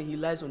comes and he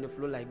lies on the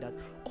floor like that,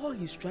 all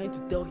he's trying to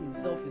tell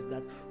himself is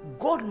that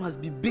God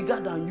must be bigger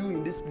than you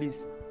in this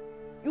place.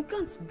 You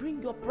can't bring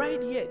your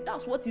pride here.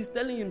 That's what he's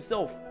telling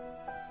himself.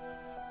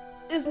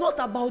 It's not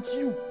about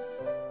you.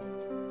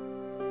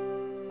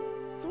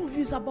 Some of you,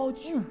 it's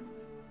about you.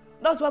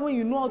 That's why when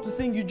you know how to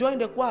sing, you join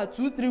the choir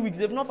 2-3 weeks.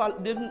 They've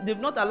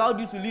not allowed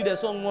you to lead a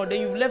song more.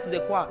 Then you've left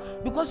the choir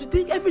because you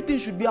think everything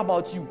should be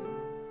about you.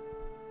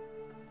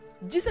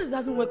 Jesus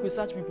doesn't work with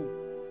such people.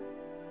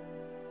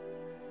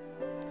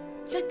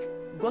 Check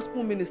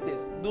gospel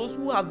ministers, those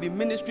who have been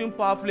ministering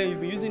powerfully and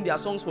you've been using their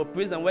songs for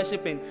praise and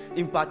worship and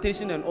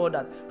impartation and all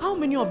that. How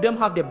many of them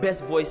have the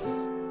best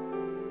voices?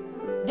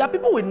 There are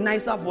people with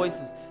nicer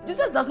voices.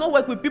 Jesus does not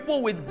work with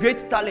people with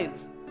great talent.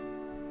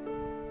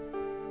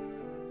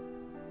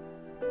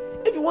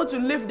 If you want to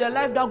live the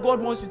life that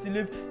God wants you to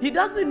live, He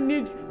doesn't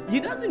need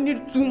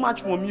too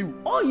much from you.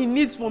 All He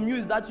needs from you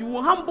is that you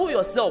will humble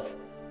yourself.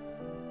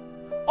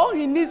 All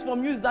He needs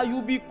from you is that you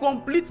will be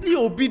completely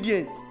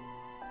obedient.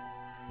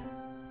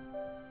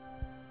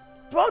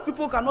 Proud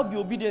people cannot be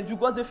obedient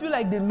because they feel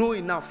like they know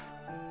enough.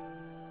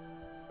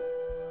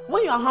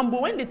 When you are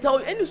humble, when they tell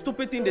you any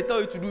stupid thing they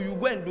tell you to do, you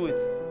go and do it.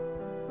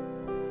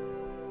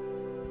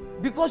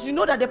 Because you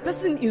know that the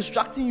person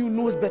instructing you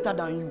knows better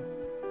than you.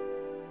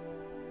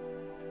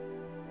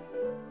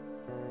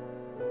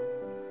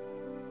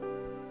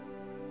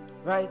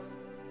 Right?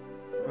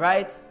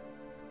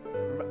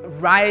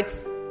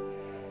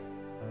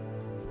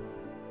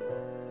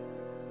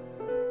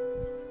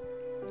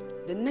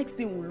 The next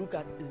thing we'll look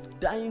at is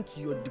dying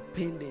to your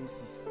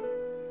dependencies.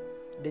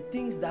 The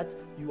things that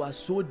you are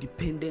so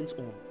dependent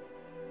on.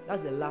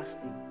 That's the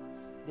last thing.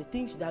 The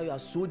things that you are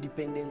so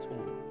dependent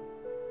on.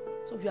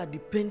 So if you are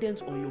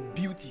dependent on your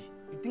beauty,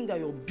 you think that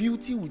your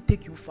beauty will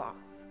take you far.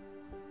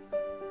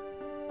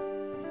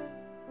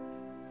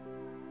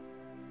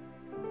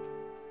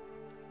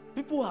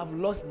 People have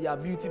lost their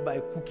beauty by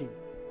cooking.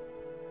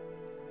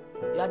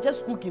 They are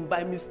just cooking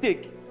by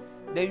mistake.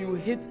 Then you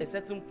hit a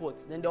certain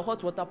pot. Then the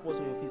hot water pours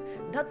on your face.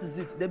 That is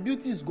it. The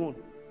beauty is gone.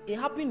 It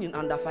happened in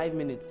under 5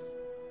 minutes.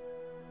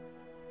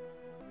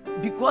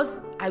 Because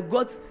I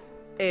got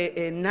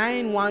a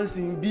 9 once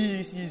in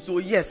BEC, so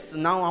yes,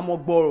 now I'm a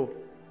borrow.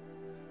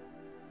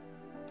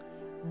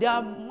 There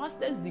are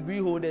master's degree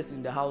holders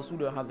in the house who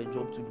don't have a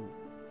job to do.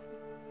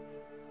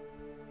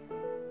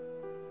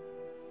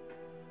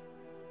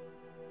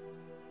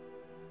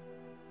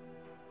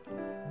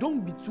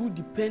 Don't be too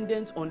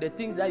dependent on the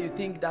things that you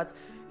think that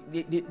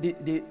they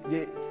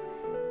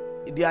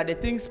are the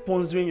things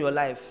sponsoring your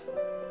life.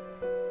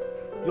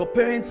 Your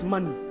parents'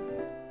 money.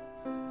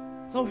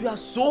 Some of you are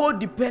so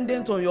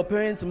dependent on your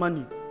parents'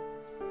 money.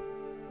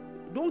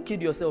 Don't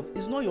kid yourself.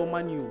 It's not your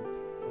money.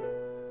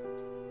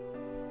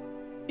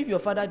 If your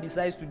father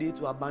decides today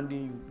to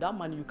abandon you, that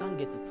money, you can't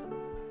get it.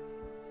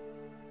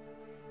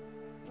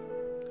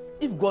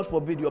 If God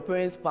forbid your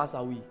parents pass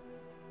away,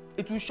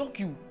 it will shock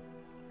you.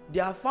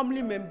 There are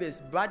family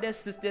members, brothers,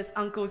 sisters,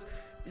 uncles,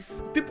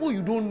 people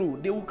you don't know.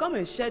 They will come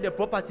and share the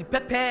property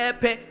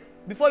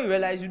before you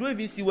realize you don't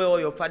even see where all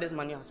your father's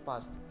money has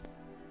passed.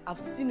 I've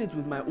seen it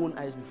with my own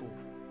eyes before.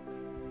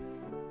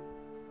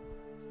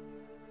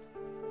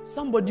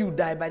 Somebody will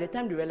die by the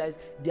time they realize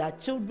their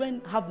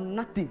children have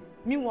nothing.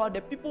 Meanwhile,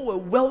 the people were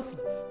wealthy,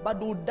 but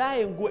they will die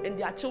and go, and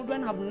their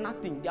children have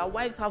nothing. Their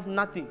wives have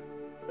nothing.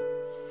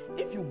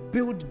 If you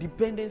build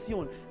dependency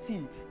on,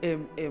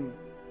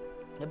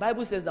 the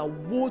Bible says that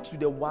woe to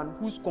the one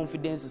whose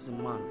confidence is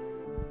in man.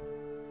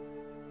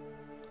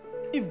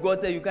 If God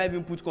said you can't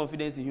even put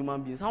confidence in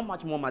human beings, how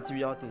much more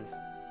material things?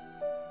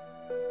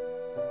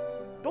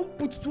 Don't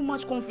put too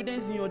much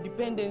confidence in your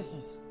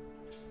dependencies.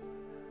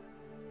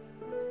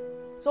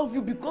 Some of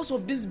you, because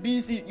of this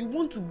BC, you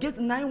want to get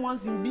 9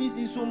 ones in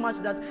BC so much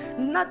that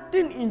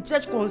nothing in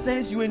church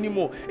concerns you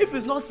anymore. If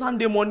it's not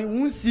Sunday morning, we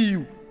won't see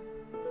you.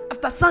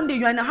 After Sunday,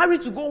 you are in a hurry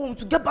to go home,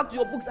 to get back to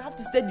your books. I have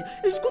to study.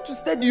 It's good to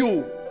study,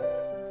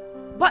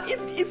 But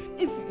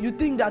if you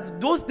think that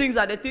those things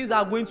are the things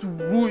that are going to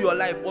rule your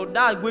life or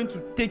that are going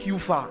to take you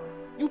far,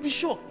 you'll be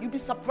shocked, you'll be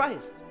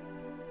surprised.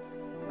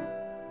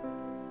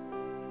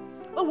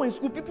 When we're in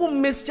school, people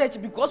miss church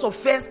because of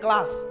first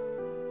class.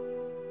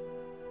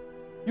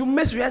 You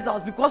miss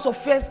rehearsals because of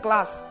first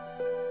class.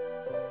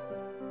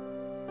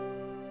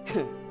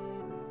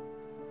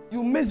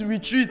 You miss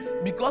retreats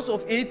because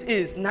of 8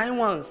 A's, 9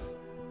 1s.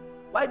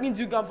 Why didn't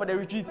you come for the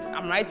retreat?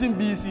 I'm writing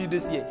BC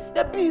this year.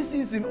 The BC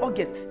is in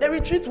August. The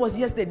retreat was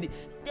yesterday.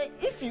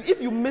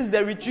 If you miss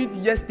the retreat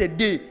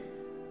yesterday,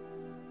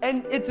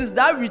 and it is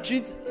that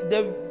retreat,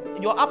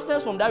 your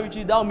absence from that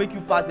retreat that will make you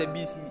pass the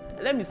BC.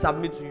 Let me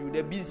submit to you,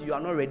 the BC, you are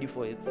not ready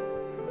for it.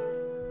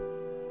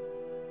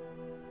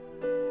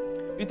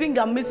 You think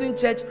that missing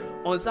church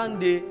on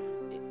Sunday,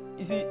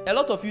 you see, a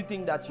lot of you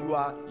think that you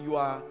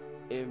are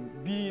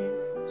being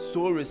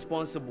so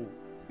responsible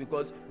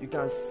because you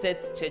can set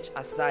church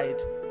aside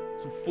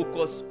to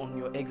focus on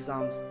your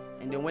exams,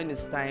 and then when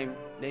it's time,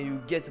 then you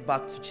get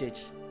back to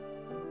church.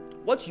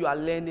 What you are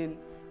learning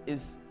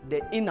is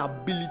the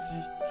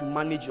inability to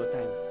manage your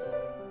time.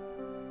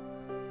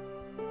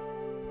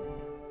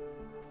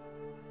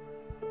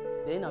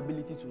 The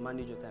inability to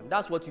manage your time.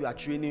 That's what you are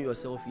training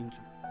yourself into.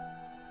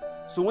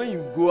 So when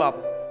you grow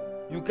up,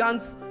 you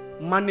can't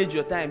manage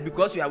your time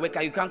because you are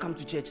worker, you can't come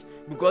to church.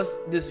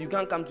 Because this, you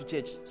can't come to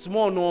church.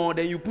 Small, no,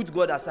 then you put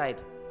God aside.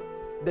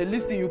 The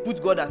listening, you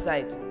put God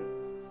aside.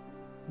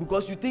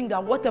 Because you think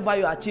that whatever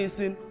you are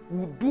chasing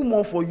will do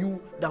more for you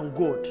than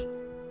God.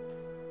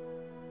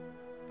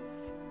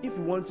 If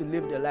you want to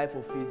live the life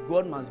of faith,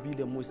 God must be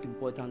the most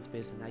important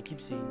person. I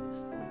keep saying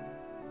this.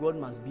 God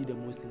must be the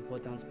most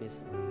important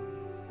person.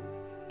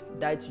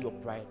 Die to your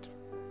pride.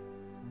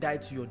 Die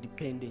to your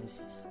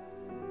dependencies.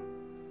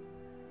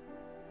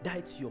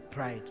 Die to your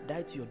pride.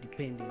 Die to your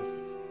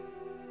dependencies.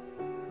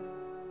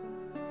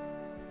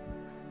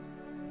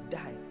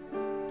 Die.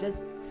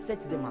 Just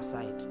set them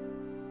aside.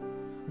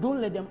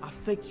 Don't let them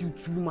affect you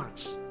too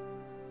much.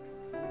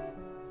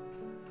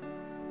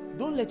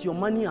 Don't let your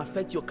money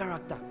affect your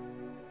character.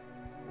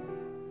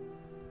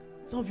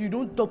 Some of you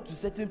don't talk to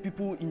certain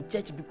people in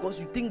church because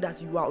you think that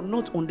you are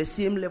not on the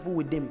same level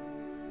with them.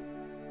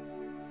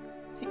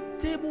 See,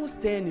 tables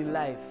turn in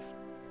life.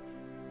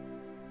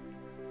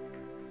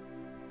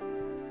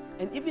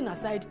 And even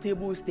aside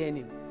tables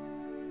turning,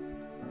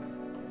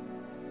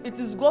 it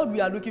is God we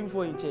are looking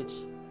for in church.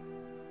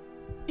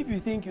 If you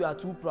think you are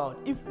too proud,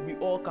 if we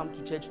all come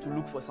to church to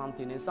look for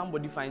something and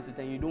somebody finds it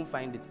and you don't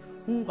find it,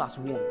 who has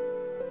won?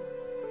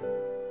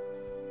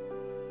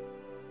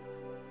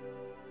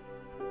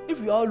 If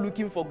we are all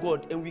looking for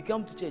God and we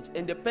come to church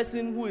and the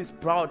person who is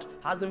proud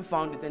hasn't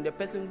found it and the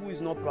person who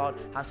is not proud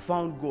has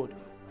found God,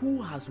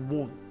 who has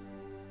won?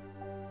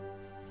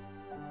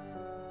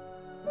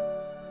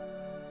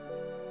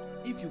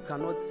 If you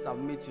cannot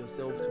submit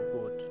yourself to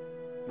God,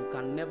 you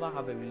can never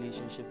have a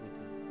relationship with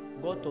Him.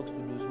 God talks to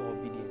those who are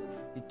obedient.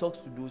 He talks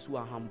to those who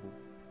are humble.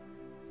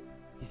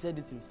 He said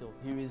it himself.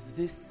 He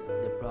resists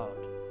the proud.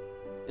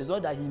 It's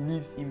not that he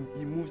moves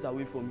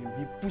away from you.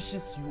 He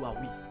pushes you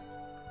away.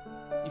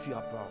 If you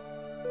are proud,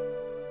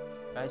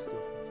 rise to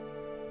your feet.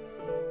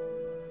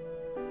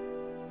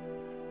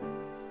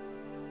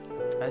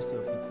 Rise to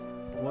your feet.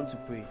 I want to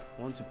pray.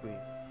 I want to pray.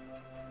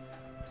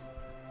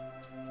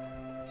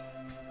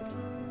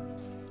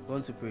 I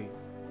want to pray.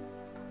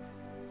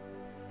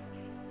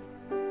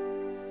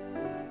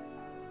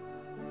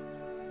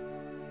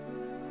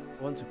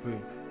 I want to pray.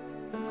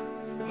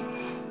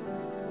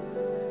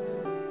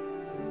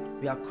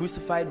 We are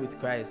crucified with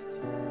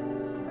Christ.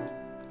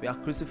 We are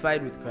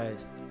crucified with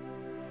Christ.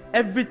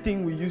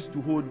 Everything we used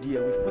to hold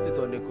dear, we've put it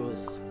on the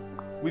cross.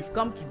 We've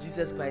come to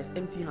Jesus Christ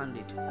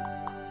empty-handed.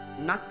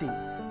 Nothing.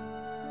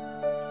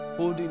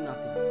 Holding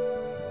nothing.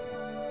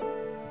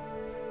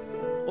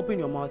 Open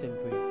your mouth and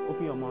pray.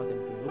 Open your mouth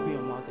and pray. Open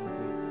your mouth and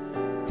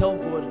pray. Tell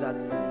God that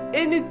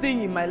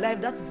anything in my life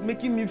that is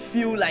making me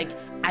feel like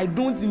I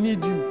don't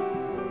need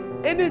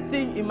you,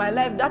 anything in my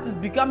life that is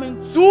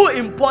becoming too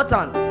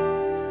important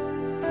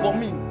for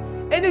me,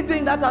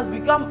 anything that has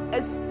become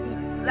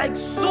like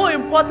so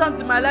important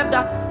in my life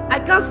that I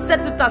can't set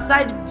it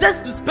aside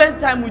just to spend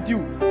time with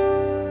you.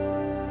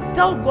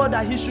 Tell God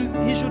that He should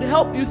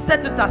help you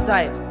set it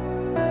aside.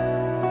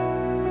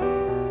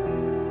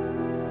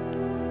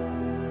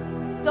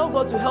 Tell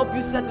God to help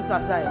you set it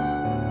aside.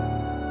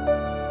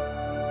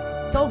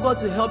 Tell God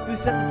to help you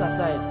set it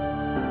aside.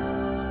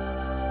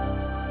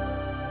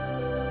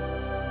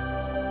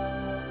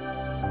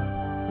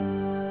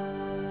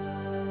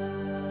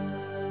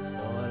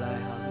 All I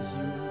have is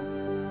you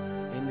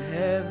in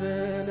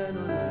heaven and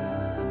on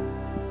earth.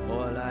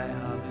 All I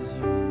have is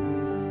you.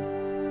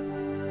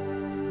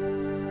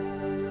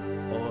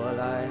 All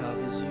I have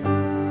is you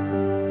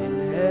in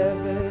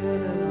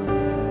heaven and on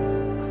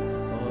earth.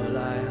 All I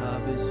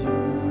have is you.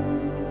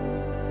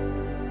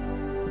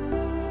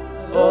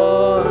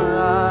 All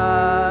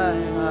I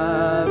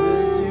have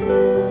is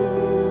you,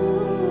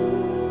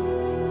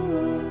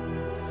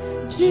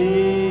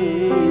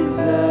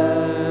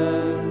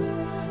 Jesus.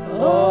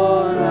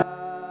 All I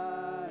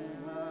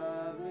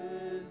have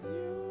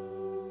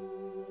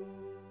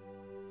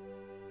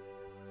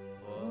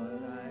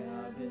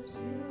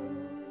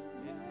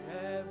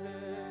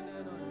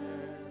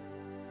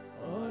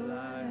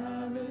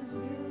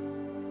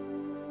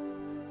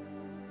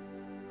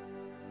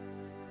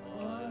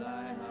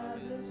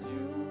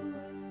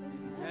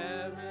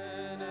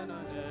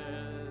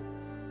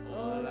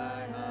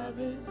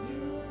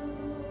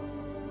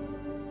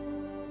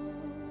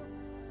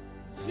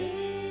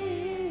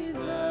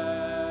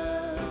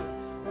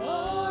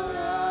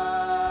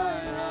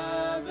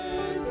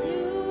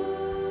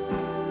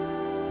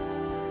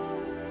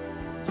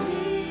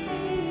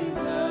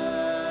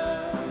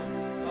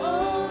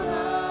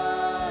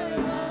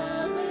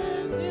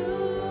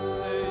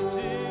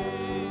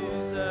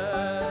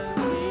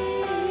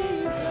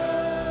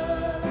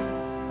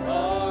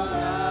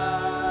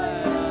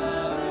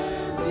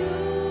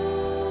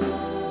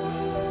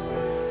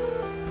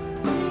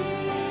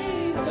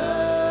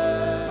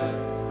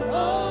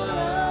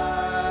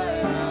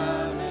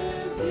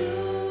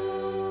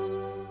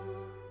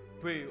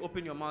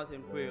Open your mouth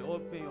and pray.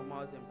 Open your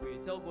mouth and pray.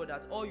 Tell God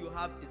that all you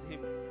have is Him.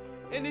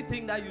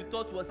 Anything that you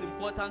thought was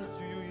important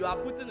to you, you are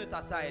putting it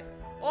aside.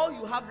 All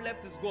you have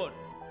left is God.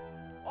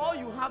 All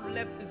you have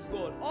left is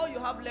God. All you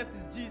have left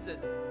is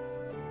Jesus.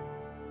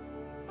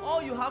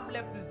 All you have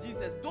left is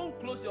Jesus. Don't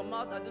close your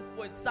mouth at this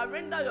point.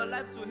 Surrender your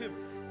life to Him.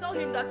 Tell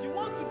Him that you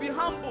want to be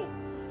humble.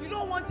 You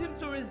don't want Him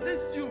to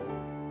resist you.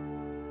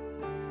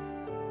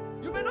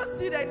 You may not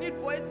see the need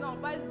for it now,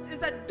 but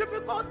it's a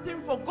difficult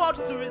thing for God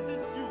to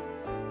resist you.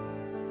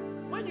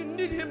 When you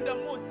need Him the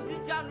most, He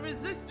can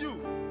resist you.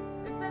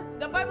 It says,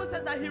 the Bible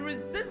says that He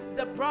resists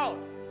the proud.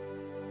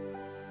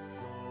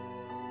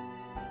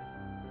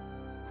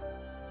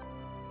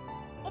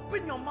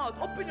 Open your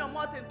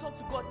mouth and talk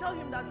to God. Tell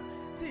Him that,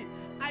 see,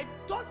 I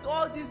thought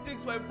all these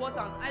things were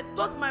important. I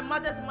thought my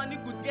mother's money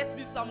could get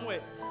me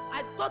somewhere.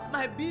 I thought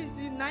my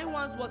BC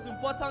 91s was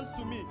important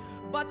to me.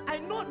 But I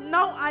know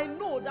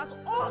that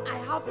all I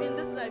have in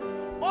this life,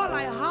 all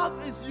I have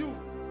is you.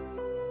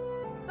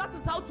 That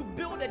is how to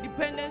build a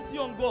dependency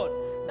on God.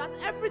 That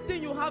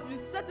everything you have, you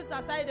set it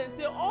aside and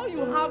say, all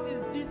you have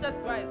is Jesus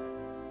Christ.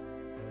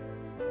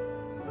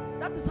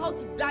 That is how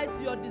to die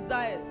to your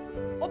desires.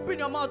 Open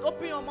your mouth.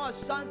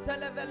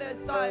 Shantelevele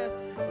sayas.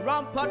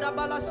 Rampada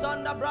bala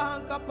shanda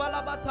brahanka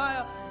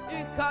palabataya.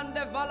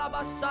 Ikande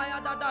valaba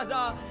shaya da da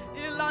da.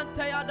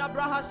 Ilanteya da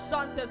braha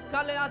shantes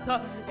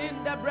kaleata.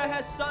 Inde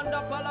brehe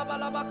shanda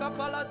palabalabaka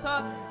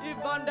palata.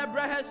 Ivan de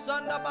brehe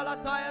shanda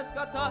balataya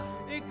skata.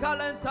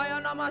 Ikalentaya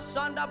nama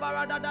shanda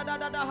barada da da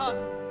da da.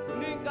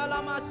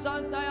 Nikalama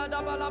shantaya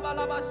da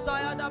balabalaba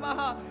shaya da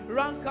baha.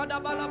 Ranka da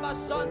balaba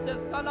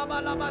shantes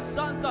kalabalaba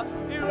shanta.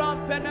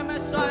 Irampene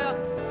meshaya.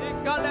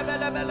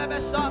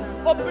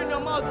 Open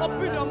your mouth.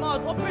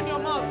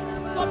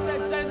 Stop the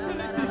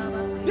gentility.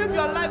 Give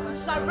your life to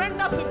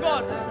surrender to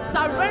God.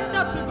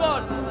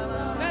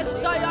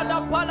 Meshaya da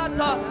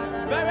palata.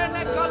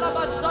 Verene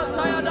kalaba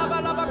shantaya da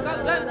balaba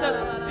kazentes.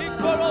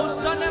 Ikoro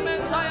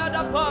shanementaya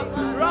da pa.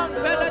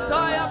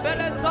 Rampeletaya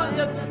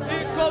belesantes.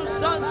 Iko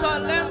shanta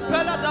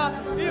lempelada.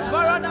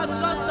 Ibarada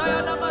shantaya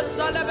da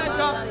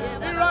mashalebeka.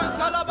 Iran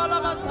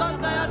kalabalaba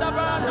santaya da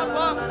barada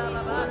pa.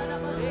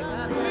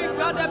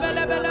 Ikade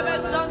bele bele be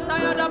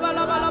shantaya da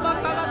balaba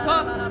kalata.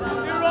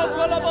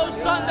 Irokolobo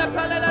shande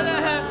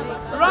pelelehe.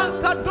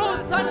 Rankado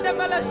sande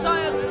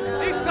meleshayas.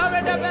 Ikare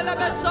de bele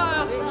be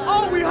shaya.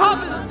 All we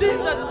have is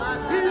Jesus.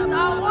 He is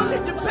our only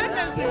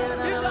dependency.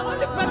 He's the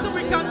only person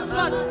we can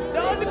trust.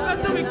 The only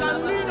person we can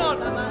lean on.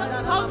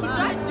 That's how to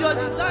die to your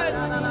desires.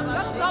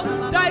 That's how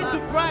to die to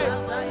pride.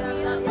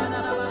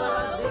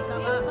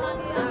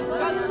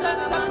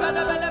 Kashente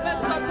bele bele be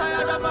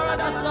shantaya da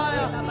barada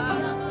shaya.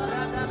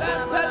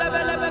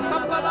 Pelebelebe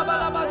kapala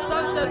balaba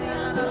santes.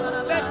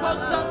 Leko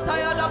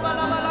shantaya da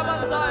balaba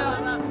saya.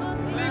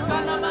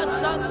 Likana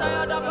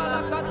mashantaya da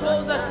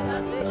balakatoses.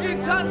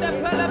 Ikande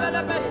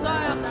pelebelebe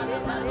saya.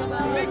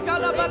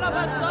 Likala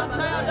balaba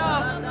shantaya da.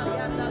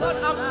 Lord,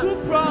 I'm too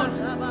proud.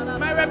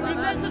 My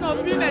reputation of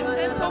being a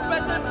gentle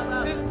person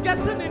is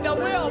getting in the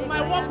way of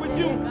my walk with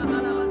you.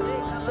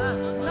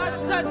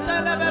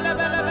 Nashantele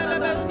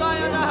belebelebe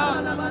saya da.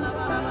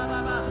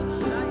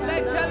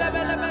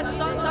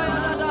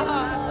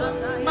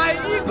 My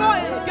ego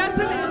is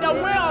getting in the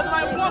way of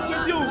my walk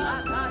with you.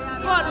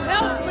 God,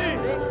 help me.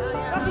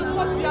 That is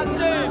what we are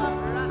saying.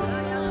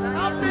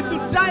 Help me to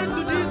die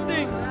to these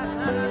things.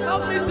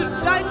 Help me to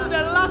die to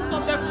the lust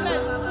of the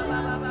flesh.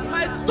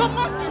 My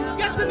stomach is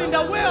getting in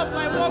the way of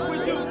my walk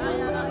with you.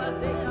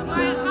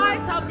 My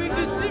eyes have been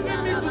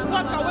deceiving me to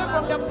walk away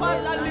from the path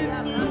that leads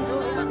to you.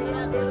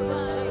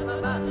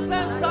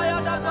 Shentaya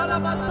da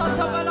balaba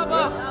sata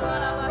balaba.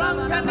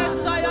 Rankene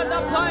shaya da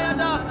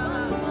payada.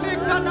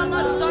 Likana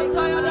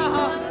mashantaya da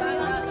ha.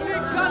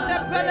 Likane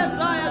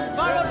pelezayas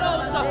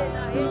barodosha.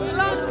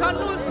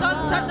 Lankanu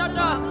shantata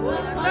da.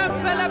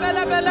 Lempele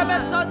bele bele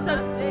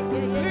besantes.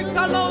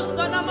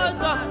 Likalosa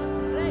namanda.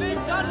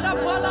 Likana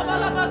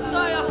balaba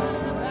shaya.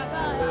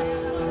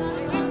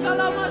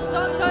 Likala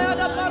mashantaya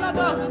da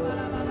balaba.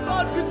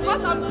 Lord,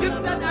 because I'm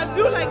gifted, I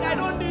feel like I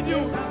don't need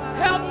you.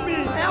 Help me.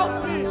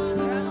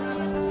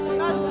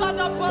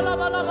 Shada bala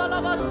bala bala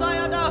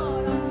basayada.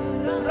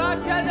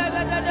 Rakene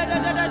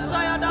de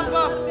sayada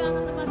ba.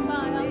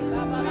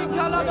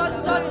 Nikala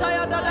basata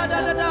ya da.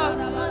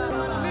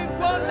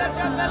 Nikonde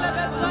kemele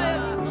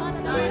besayes.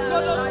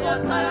 Nikono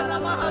sota ya na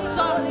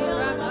mahasha.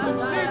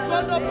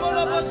 Nikono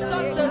polo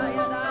basantes.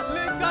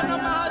 Nikana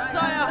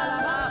mahashaya.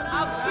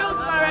 I've built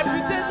my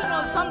reputation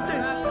on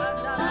something,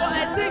 so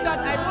I think that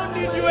I don't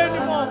need you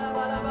anymore.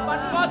 But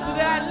God,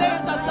 today I lay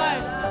it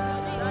aside.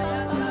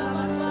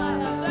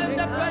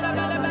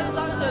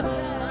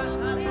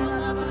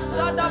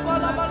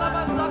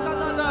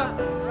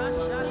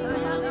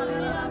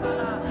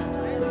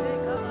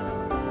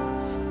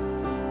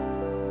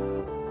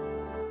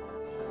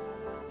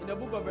 In the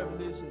book of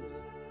Revelations,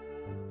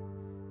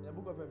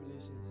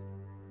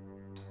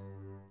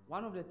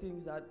 one of the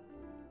things that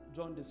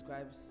John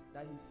describes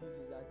that he sees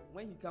is that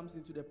when he comes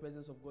into the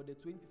presence of God, the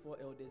 24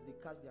 elders, they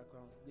cast their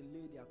crowns, they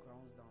lay their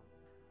crowns down.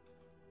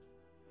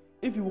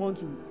 If you want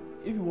to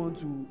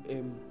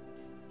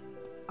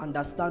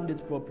understand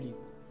it properly.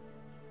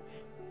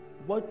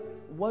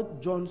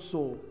 What John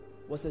saw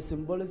was a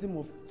symbolism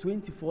of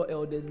 24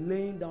 elders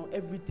laying down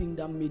everything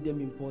that made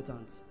them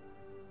important.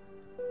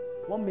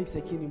 What makes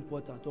a king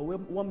important, or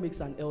what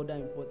makes an elder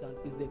important,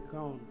 is the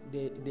crown.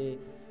 The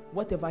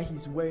whatever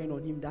he's wearing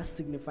on him, that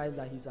signifies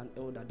that he's an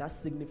elder. That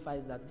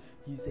signifies that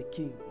he's a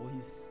king, or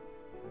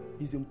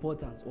his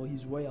importance, or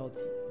his royalty.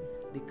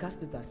 They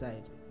cast it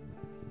aside.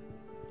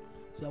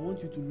 So I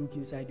want you to look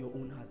inside your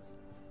own heart.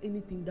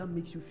 Anything that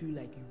makes you feel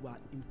like you are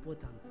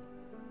important,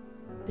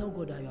 tell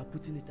God that you are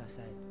putting it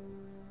aside.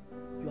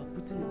 You are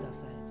putting it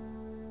aside.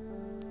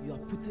 You are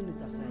putting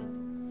it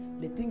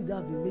aside. The things that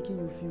have been making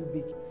you feel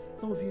big.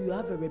 Some of you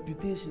have a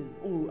reputation.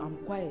 Oh, I'm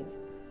quiet.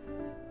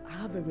 I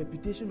have a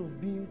reputation of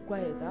being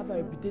quiet. I have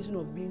a reputation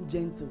of being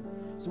gentle.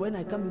 So when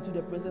I come into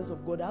the presence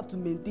of God, I have to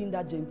maintain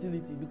that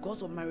gentility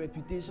because of my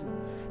reputation.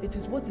 It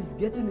is what is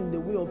getting in the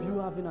way of you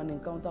having an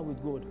encounter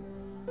with God.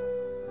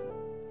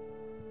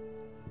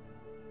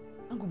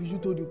 Uncle Bijou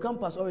told you,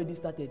 camp has already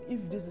started.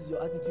 If this is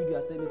your attitude, you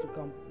are sending to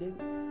camp, then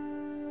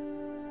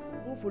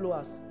don't follow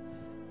us.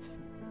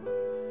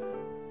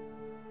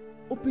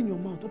 Open your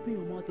mouth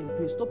and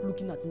pray. Stop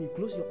looking at me.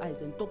 Close your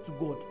eyes and talk to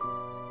God.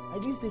 I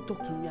didn't say talk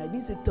to me. I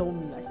didn't say tell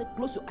me. I said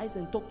close your eyes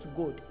and talk to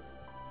God.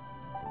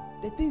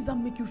 The things that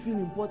make you feel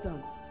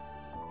important.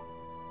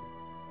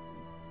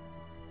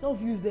 Some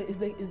of you is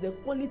the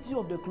quality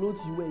of the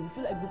clothes you wear. You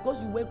feel like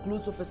because you wear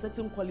clothes of a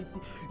certain quality,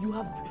 you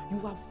have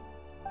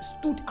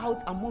stood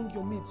out among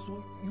your mates,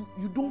 so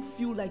you don't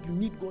feel like you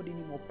need God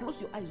anymore.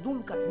 Close your eyes. Don't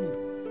look at me.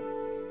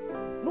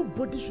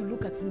 Nobody should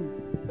look at me.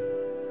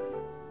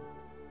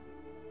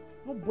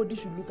 Nobody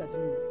should look at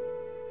me.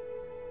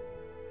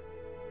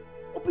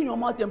 Open your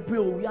mouth and pray.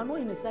 We are not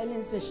in a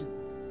silent session.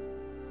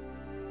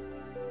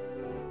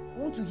 I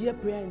want to hear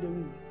prayer in the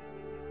room.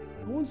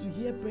 I want to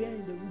hear prayer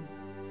in the room.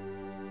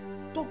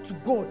 Talk to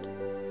God.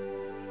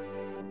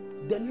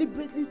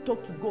 Deliberately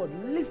talk to God.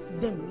 List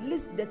them.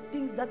 List the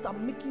things that are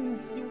making you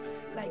feel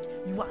like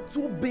you are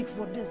too big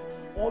for this,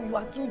 or you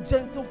are too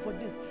gentle for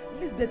this.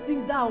 List the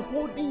things that are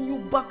holding you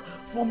back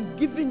from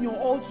giving your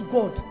all to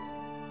God.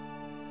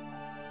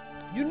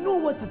 You know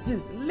what it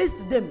is.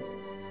 List them.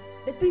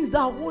 The things that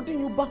are holding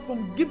you back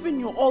from giving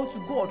your all to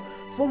God,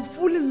 from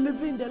fully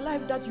living the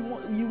life that He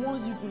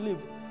wants you to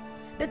live.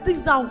 The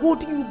things that are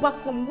holding you back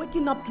from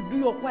waking up to do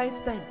your quiet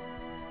time.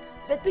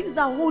 The things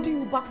that are holding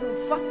you back from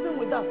fasting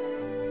with us.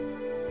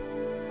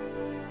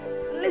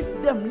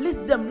 List them,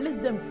 list them,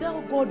 list them.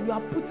 Tell God you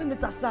are putting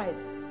it aside.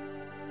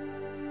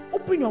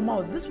 Open your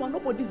mouth. This one,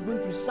 nobody is going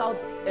to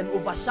shout and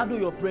overshadow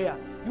your prayer.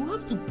 You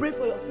have to pray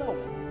for yourself.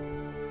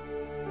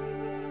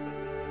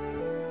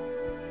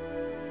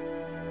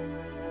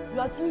 You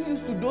are too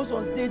used to those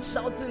on stage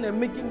shouting and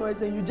making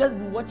noise, and you just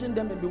be watching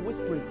them and be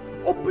whispering.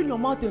 Open your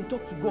mouth and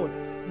talk to God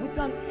with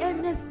an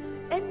earnest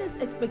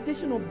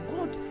expectation of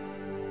God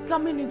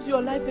coming into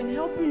your life and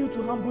helping you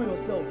to humble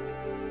yourself.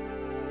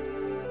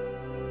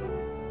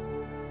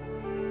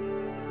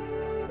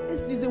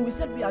 This season we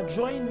said we are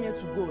drawing near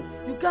to God.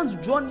 You can't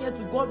draw near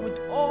to God with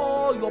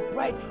all your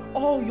pride,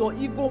 all your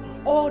ego,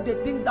 all the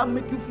things that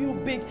make you feel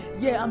big.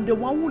 Yeah, I'm the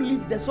one who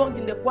leads the song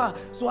in the choir,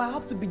 so I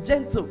have to be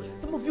gentle.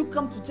 Some of you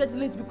come to church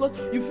late because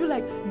you feel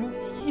like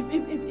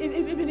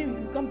even if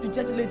you come to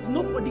church late,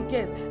 nobody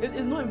cares.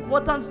 It's not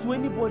important to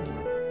anybody.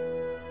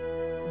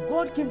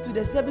 God came to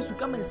the service to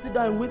come and sit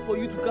down and wait for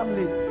you to come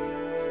late.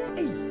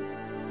 Hey.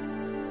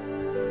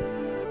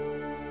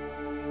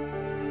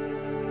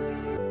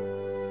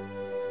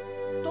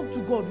 Talk to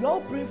God. We are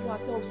all praying for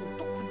ourselves. So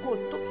talk to God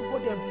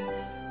and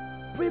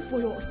pray for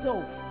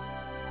yourself.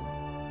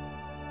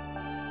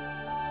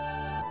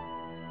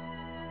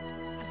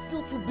 I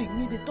feel too big.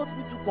 They taught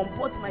me to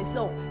comport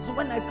myself. So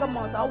when I come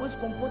out, I always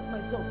comport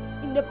myself.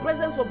 In the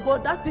presence of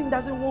God, that thing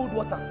doesn't hold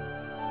water.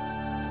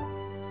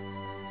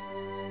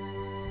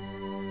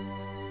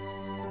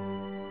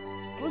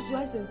 Close your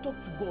eyes and talk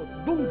to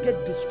God. Don't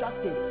get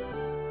distracted.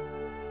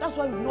 That's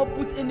why we've not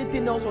put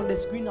anything else on the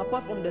screen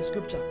apart from the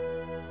scripture.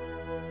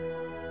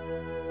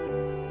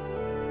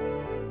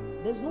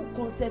 There's no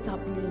concert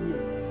happening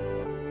here.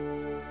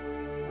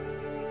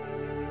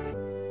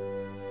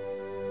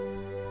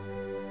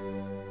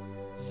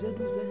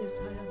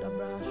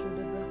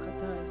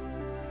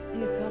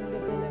 Ikam de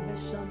bele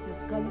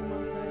beshantes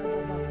kalimantaya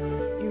dava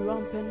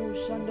Iram penu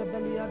shande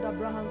belia da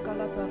brahan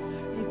kalata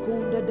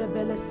Ikonde de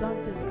bele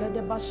santes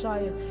kede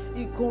bashaya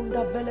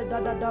Ikonda vele da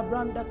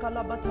branda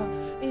kalabata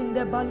in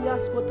the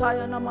balias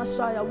kotaya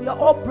namashaya. We are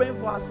all praying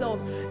for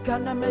ourselves.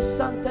 Kana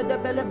meshante de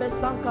bele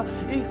besanka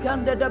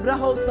Ikande de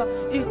brahosa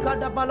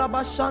Ikada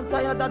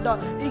balabashanta ya dada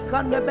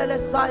Ikande bele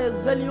sayes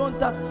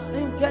velionta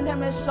Inkene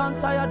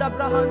meshanta ya da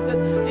brahantes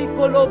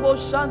Ikolobo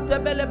shante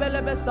bele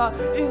besa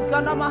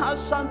Inkana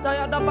mahashanta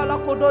ya da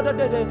balakodo de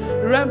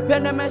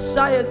Rempene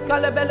meshayes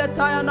kalebele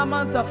taya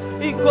namanta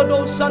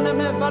Ikodo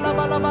shaneme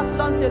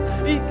balabalabasantes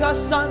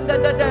Ikashande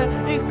de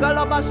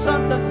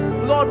Ikalabashante.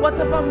 Lord,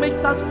 whatever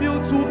makes us feel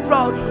too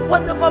proud,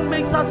 whatever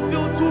makes us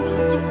feel too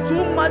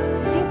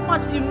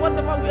much in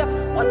whatever we are,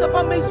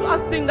 whatever makes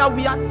us think that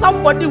we are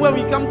somebody when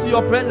we come to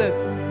your presence,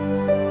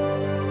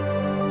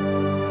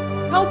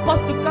 Help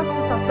us to cast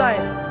it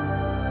aside.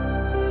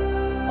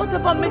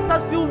 Whatever makes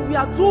us feel we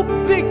are too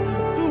big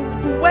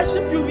to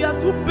worship you, we are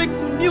too big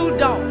to kneel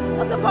down.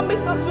 Whatever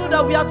makes us feel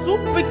that we are too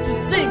big to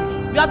sing,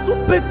 we are too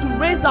big to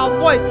raise our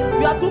voice,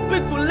 we are too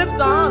big to lift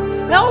our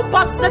hands, help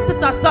us set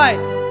it aside.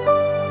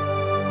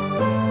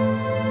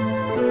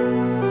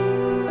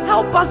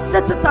 Help us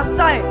set it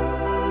aside.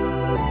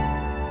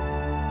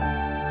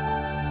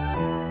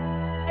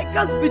 I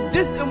can't be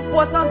this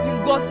important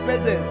in God's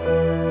presence.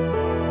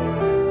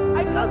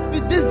 I can't be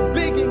this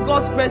big in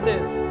God's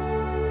presence.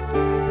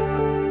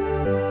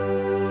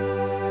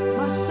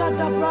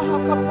 Mashada braha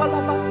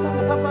kapala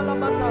basanta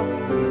balabata.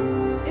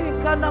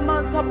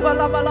 Ikanamanta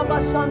balabala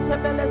basante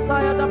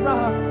belesaya da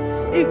braha.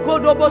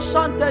 Ikodobo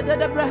shante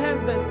de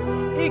brehemves.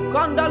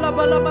 Ikandala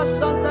balaba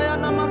shanta ya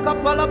namaka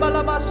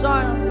balabala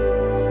basaya.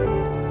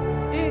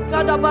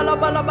 Ikada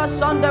balabala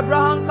basande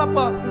brahan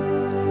kapa.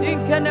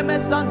 Inkeneme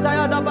santa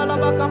ya da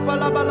balaba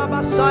kapala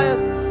balaba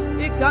shayas.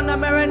 Ikana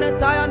merene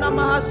taya na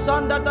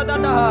mahashanda da da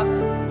da.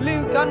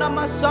 Linkana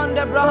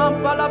mashande braham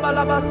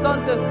balabala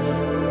basantes.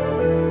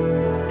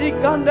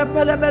 Ikande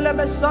pelebele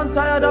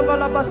besanta ya da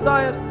balaba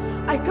sayas.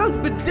 I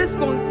can't be this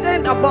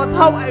concerned about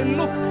how I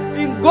look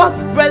in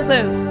God's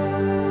presence.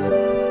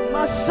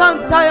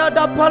 Mashanta ya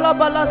da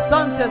balabala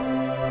santes.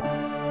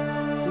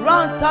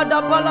 Ranta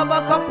da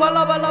balaba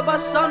kapala balaba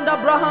shanda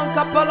braham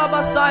kapala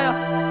basaya.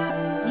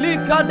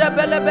 Lika de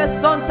belebe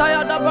santa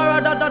ya da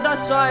barada da da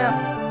shaya.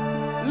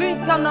 I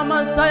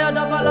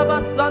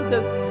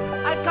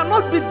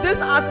cannot be this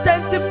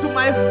attentive to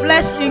my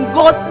flesh in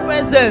God's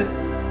presence.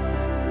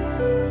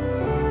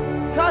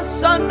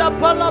 Kashanda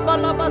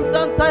balabalaba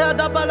santaya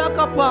da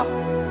balakapa.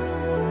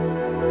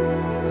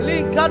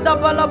 Lika da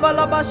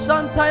balabalaba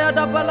shantaya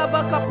da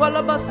balabaka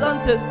palaba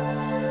santes.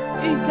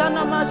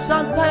 Ikanama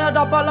shantaya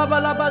da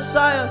balabalaba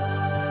shayas.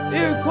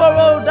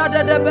 Ikoro da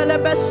de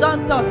belebe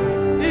shanta.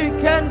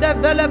 Ikende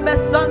velebe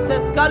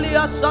santes.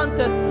 Kalia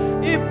shantes.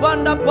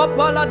 Ibanda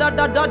papala da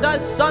da da da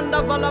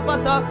shanda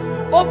valabata.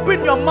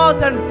 Open your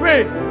mouth and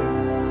pray.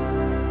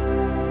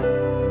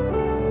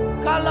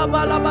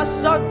 Kalabalaba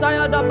shanta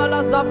ya da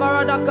bala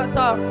zavara da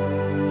kata.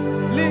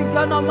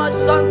 Linkana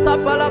mashanta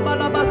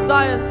balabalaba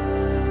sayas.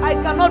 I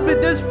cannot be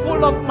this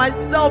full of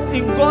myself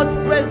in God's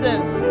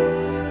presence.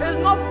 It's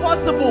not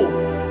possible.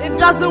 It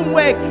doesn't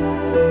work.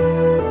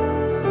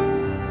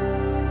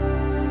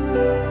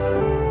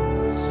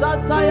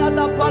 Shataya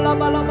da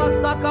balabalaba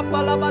saka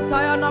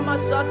palabataya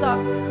namashata.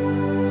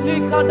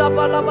 Lika da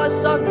balaba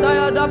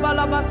shantaya da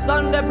balaba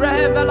sande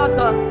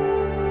brehevelata.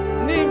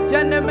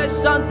 Ninkene me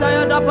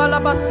shantaya da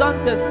balaba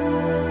santes.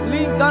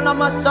 Linka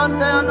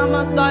namashantaya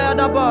namasaya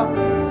da ba.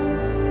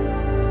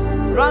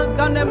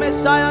 Rankane me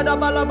shaya da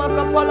balaba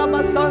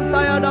kapalaba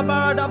santaya da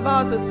barada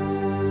vases.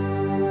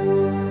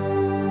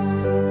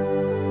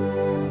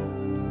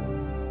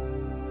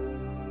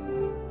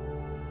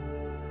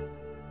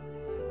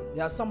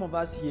 There are some of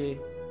us here,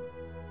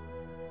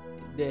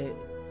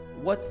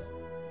 what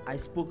I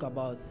spoke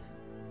about,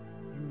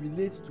 you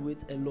relate to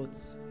it a lot,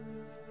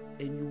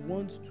 and you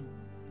want to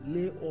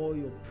lay all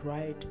your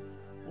pride,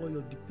 all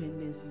your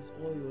dependencies,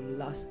 all your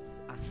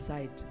lusts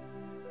aside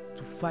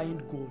to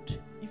find God.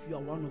 If you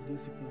are one of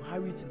those people,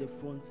 hurry to the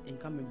front and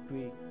come and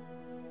pray.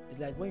 It's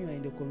like when you are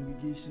in the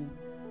congregation,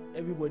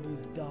 everybody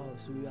is down,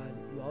 so you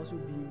are also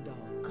being down.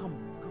 Come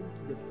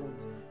to the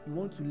front. You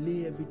want to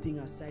lay everything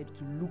aside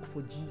to look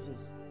for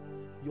Jesus.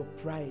 Your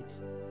pride,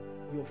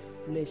 your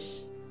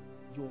flesh,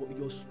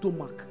 your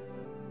stomach.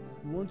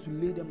 You want to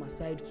lay them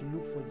aside to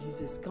look for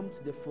Jesus. Come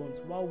to the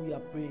front while we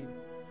are praying.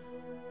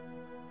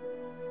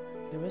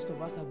 The rest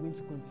of us are going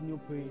to continue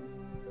praying.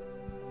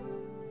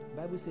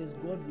 The Bible says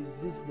God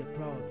resists the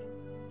proud.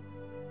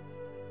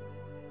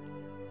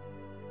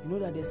 You know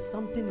that there's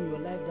something in your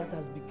life that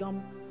has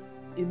become,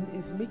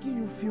 is making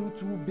you feel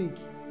too big.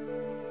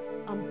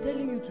 I'm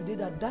telling you today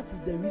that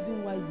is the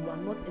reason why you are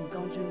not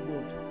encountering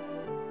God.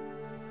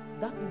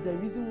 That is the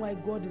reason why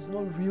God is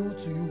not real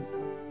to you.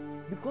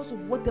 Because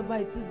of whatever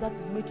it is that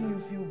is making you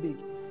feel big.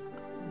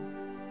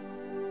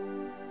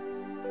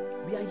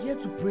 We are here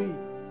to pray.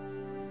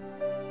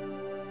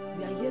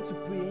 We are here to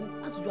pray.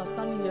 And as you are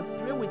standing here,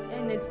 pray with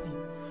earnestly.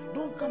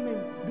 Don't come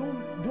and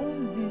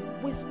don't be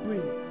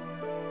whispering.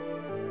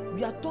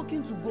 We are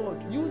talking to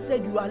God. You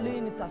said you are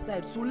laying it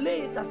aside. So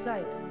lay it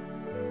aside.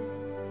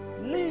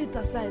 Lay it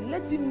aside.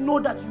 Let Him know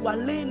that you are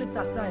laying it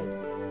aside.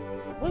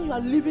 When you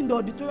are leaving the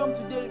auditorium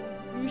today,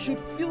 you should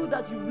feel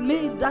that you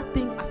laid that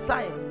thing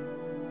aside.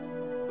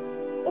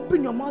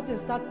 Open your mouth and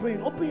start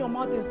praying. Open your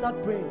mouth and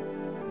start praying.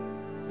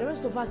 The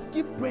rest of us,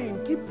 keep praying.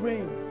 Keep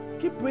praying.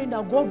 Keep praying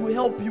that God will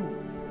help you.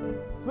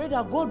 Pray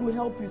that God will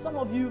help you. Some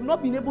of you have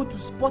not been able to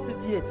spot it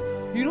yet.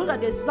 You know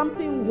that there's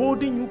something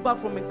holding you back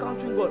from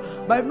encountering God,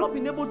 but you've not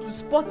been able to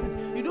spot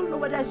it. You don't know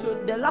whether it's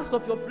the lust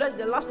of your flesh,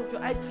 the lust of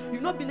your eyes.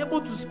 You've not been able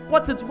to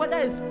spot it, whether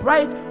it's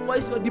pride or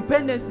it's your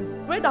dependencies.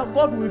 Pray that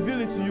God will reveal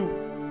it to you.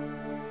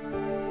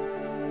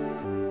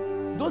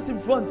 Those in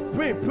front,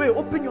 pray.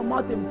 Open your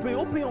mouth and pray.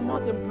 Open your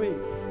mouth and pray.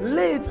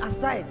 Lay it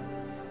aside.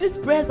 These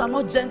prayers are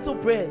not gentle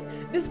prayers.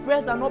 These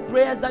prayers are not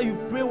prayers that you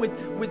pray with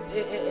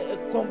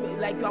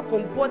like you are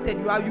comported.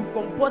 You've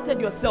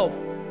comported yourself.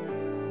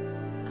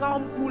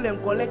 Calm, cool,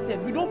 and collected.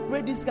 We don't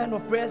pray this kind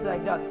of prayers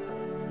like that.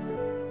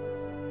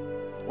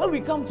 When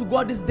we come to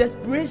God, it's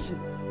desperation.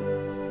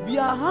 We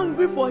are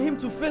hungry for Him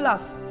to fill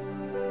us.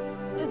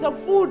 It's a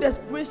full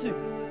desperation.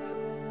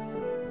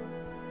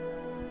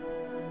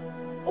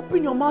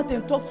 Open your mouth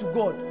and talk to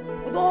God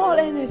with all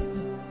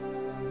honesty.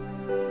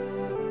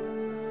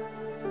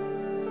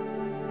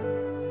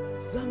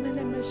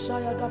 Zamene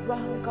meshaya da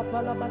braham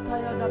kapala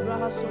bataya da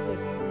braha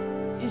sotes.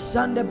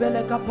 Ishande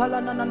bele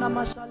kapala nanana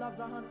mashala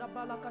brahanda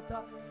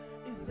balakata.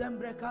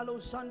 Izembre kalo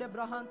shande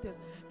brahantes.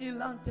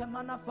 Ilante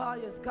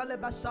manafayes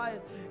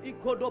kalebashayes.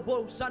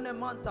 Ikodobo shane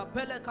manta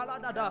bele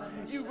kaladada.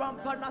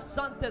 Irampana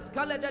santes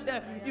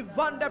kaledede.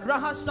 Ivande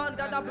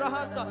brahashanda da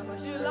brahasa.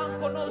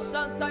 Ilankono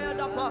shantaya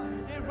da pa.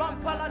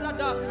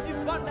 Irampaladada.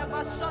 Ivande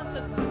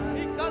mashantes.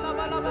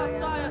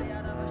 Ikalabalabashayes.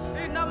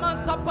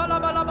 Inamanta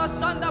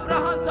palabalabashanda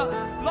brahanta.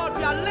 Lord,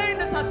 we are laying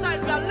it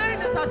aside. We are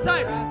laying it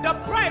aside. The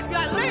pride, we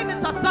are laying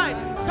it aside.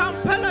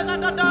 Campella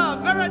da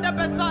very the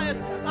Messiahs.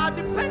 Our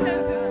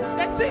dependencies,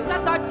 the things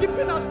that are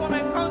keeping us from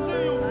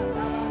encountering you.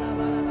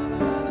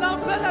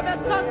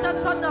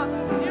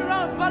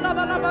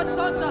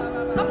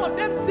 Some of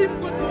them seem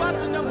good to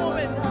us in the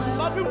moment,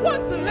 but we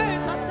want to lay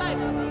it aside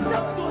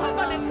just to have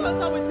an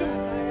encounter with you.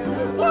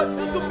 We want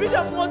you to be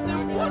the most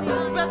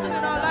important person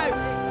in our life.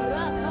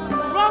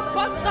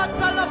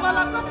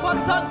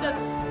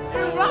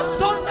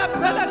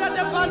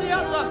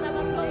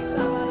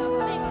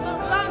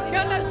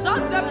 Lankele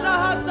shante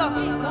brahasa,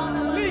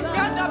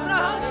 likanda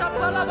brahanta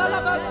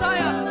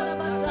palabalabasaya,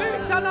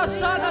 likana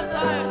shana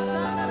taya,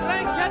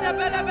 renkene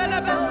bele bele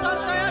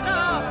besanta yada,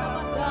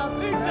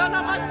 likana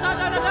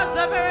mashana da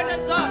zebere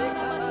sa,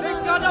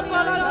 likana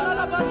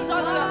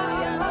palabalabasaya,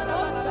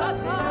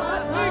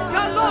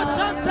 likano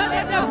shante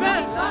de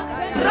bes,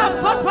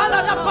 rampa pala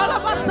da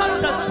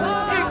palabasanta,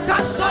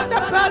 ikashante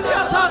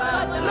peliata,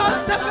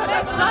 lonche bele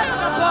saya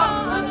da pa,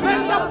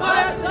 benda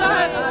fire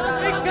saya,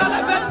 ikana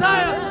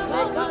betaya.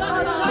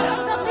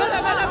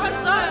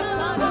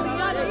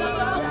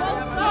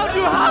 Lord,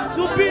 you have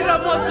to be the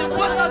most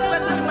important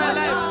person in my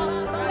life.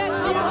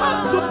 You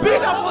have to be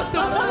the most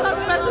important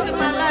person in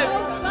my life.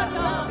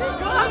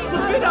 You have to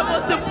be the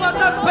most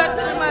important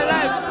person in my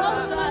life.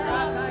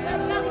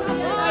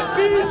 My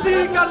BC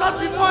cannot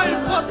be more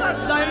important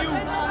than you.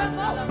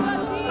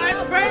 My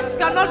friends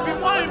cannot be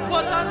more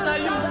important than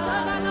you.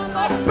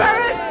 My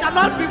parents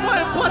cannot be more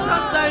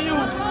important than you.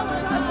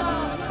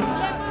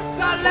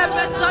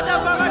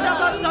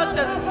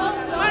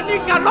 Money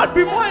cannot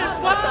be more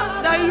important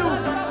than you.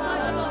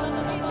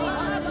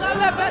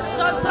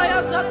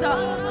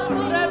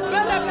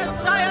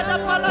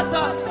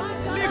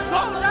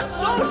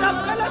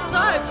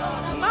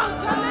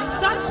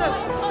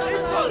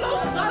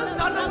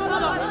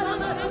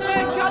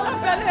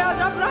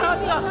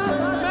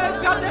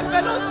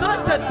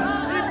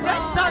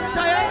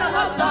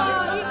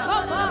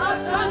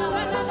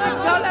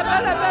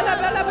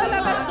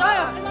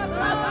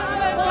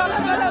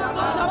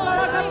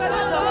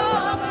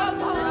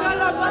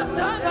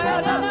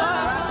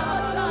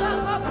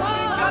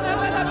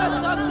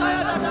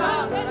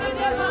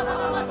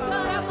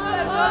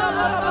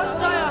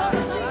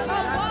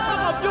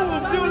 Some of you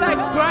will feel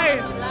like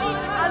crying.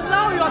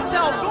 Allow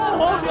yourself, don't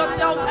hold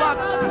yourself back.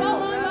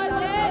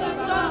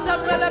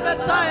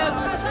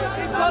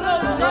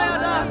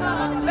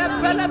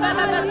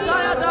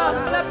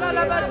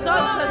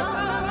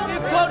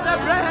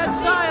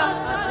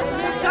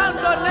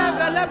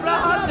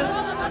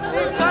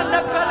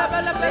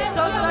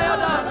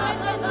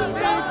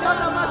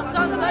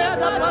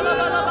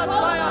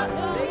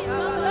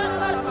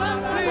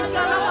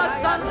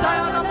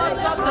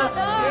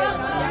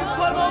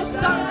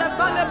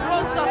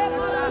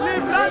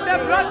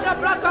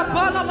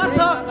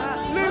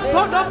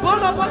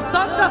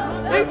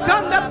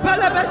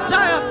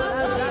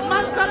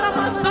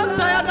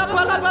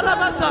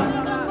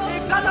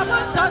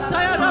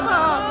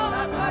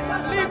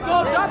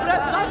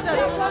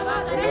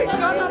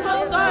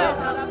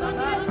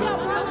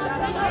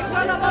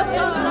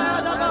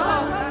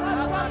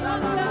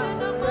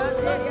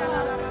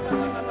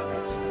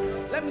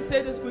 Let me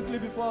say this quickly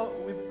before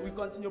we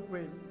continue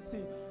praying.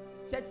 See,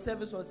 church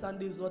service on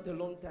Sunday is not a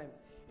long time.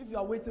 If you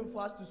are waiting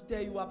for us to stir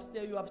you up,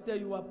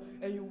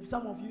 and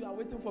some of you are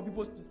waiting for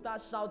people to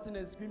start shouting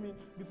and screaming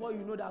before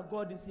you know that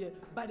God is here,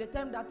 by the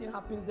time that thing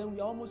happens, then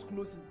we are almost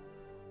closing.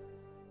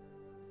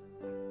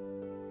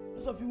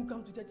 Those of you who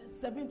come to church,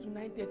 7 to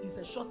 9:30 is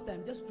a short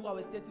time, just 2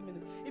 hours, 30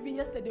 minutes. Even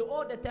yesterday,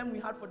 all the time we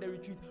had for the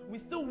retreat, we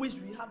still wish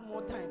we had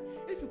more time.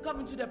 If you come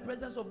into the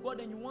presence of God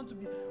and you want to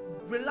be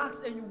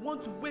relaxed and you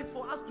want to wait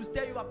for us to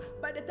stir you up,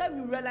 by the time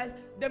you realize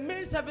the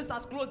main service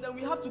has closed, then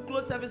we have to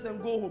close service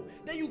and go home.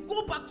 Then you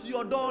go back to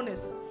your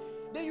dullness.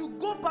 Then you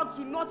go back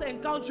to not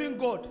encountering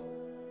God.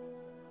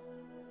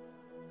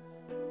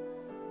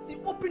 See,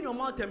 open your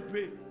mouth and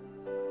pray.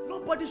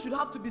 Nobody should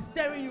have to be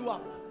stirring you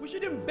up. We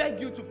shouldn't beg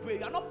you to pray.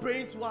 You are not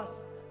praying to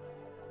us.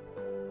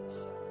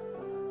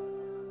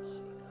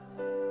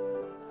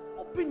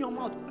 Open your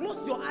mouth.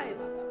 Close your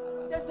eyes.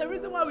 There's a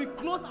reason why we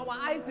close our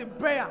eyes in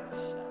prayer.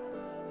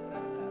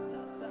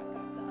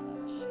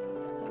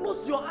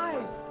 Close your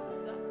eyes.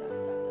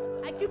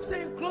 I keep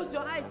saying close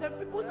your eyes, and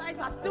people's eyes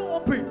are still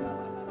open.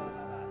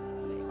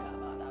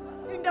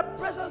 In the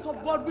presence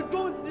of God, we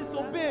don't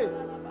disobey.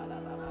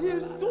 He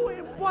is too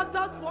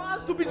important for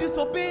us to be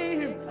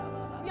disobeying Him.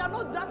 We are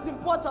not that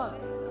important.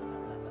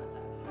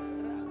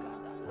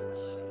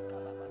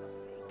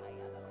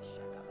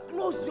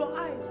 Close your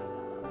eyes.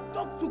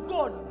 Talk to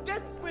God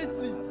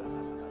desperately.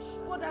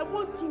 God, I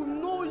want to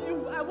know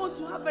you. I want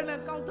to have an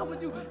encounter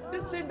with you.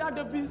 This thing that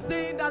they've been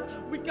saying, that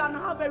we can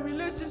have a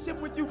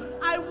relationship with you.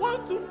 I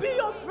want to be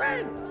your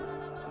friend.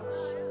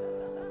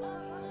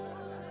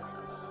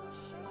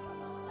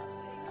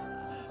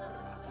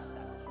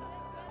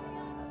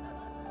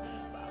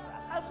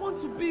 I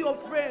want to be your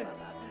friend.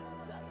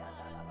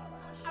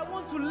 I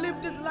want to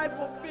live this life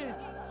of faith.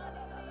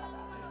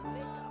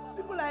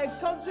 People are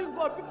encountering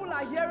God. People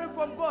are hearing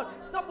from God.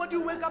 Somebody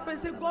wake up and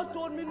say, God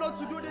told me not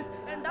to do this,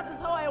 and that is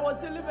how I was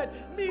delivered.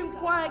 Me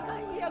I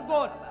can't hear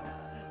God.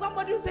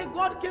 Somebody say,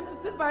 God came to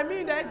sit by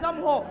me in the exam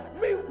hall.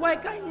 Me I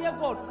can't hear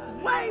God.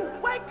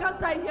 Why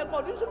can't I hear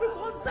God? You should be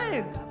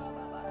concerned.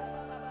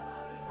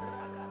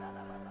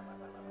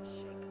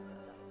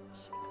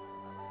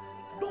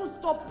 Don't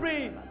stop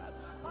praying.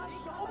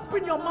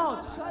 Open your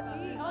mouth.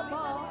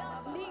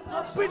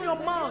 Open your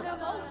mouth.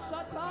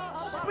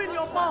 Open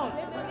your mouth.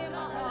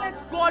 Let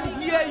God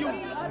hear you.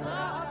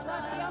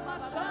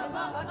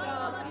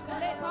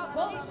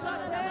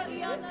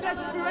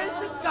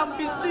 Desperation can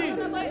be seen.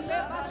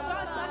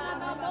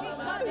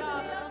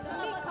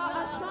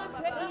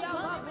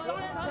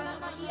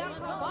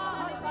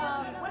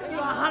 When you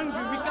are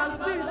hungry, we can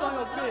see it on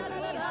your face.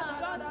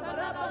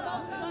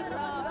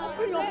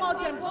 Open your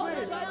mouth and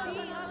pray.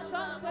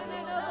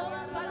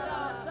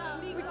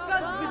 We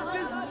can't be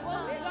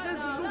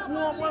this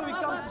lukewarm when we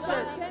come to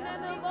church.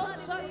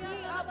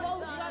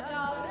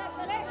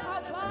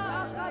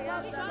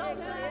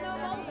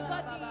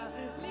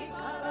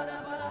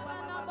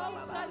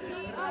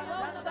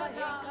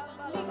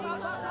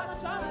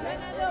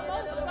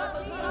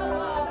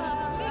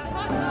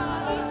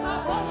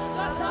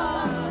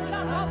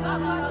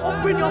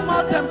 Open your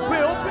mouth and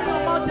pray. Open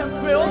your mouth and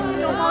pray. Open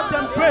your mouth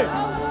and pray.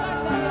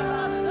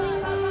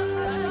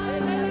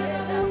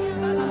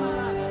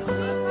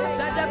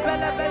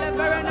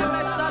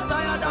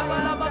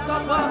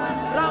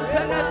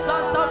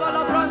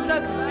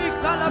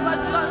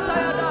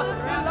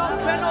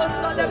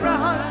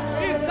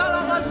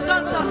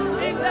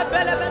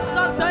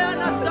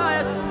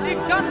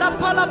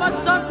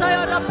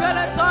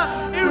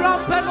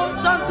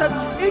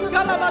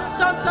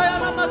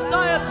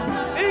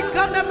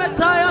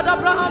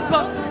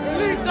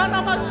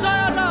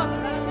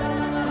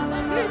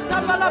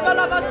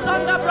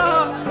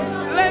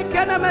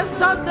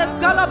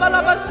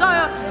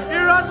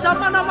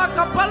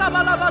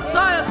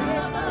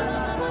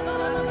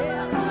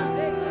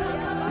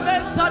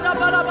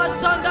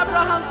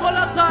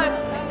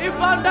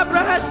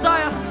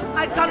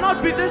 I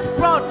cannot be this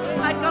proud.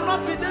 I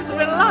cannot be this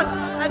relaxed.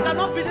 I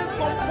cannot be this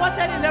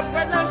comforted in the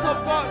presence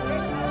of God.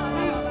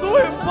 It's too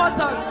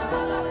important.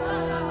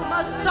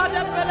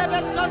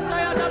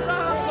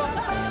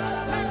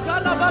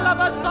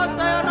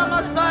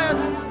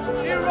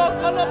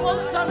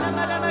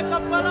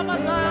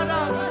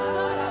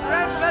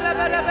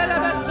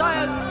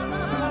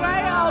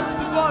 Cry out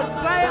to God.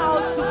 Cry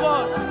out to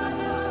God.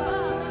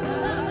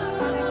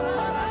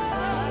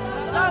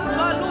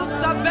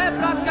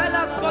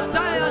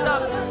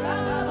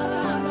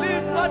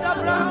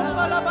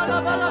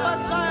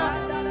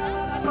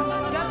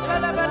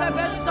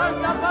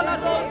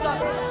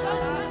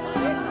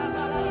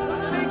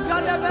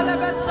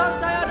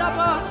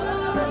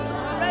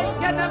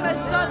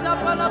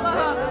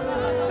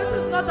 This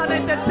is not an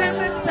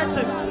entertainment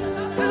session.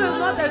 This is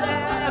not a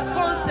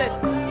concert.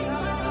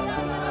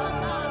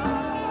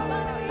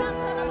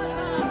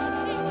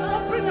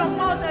 Open your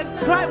mouth and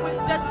cry with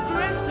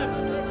desperation.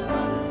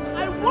 I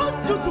want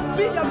you to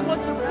be the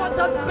most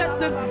important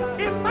person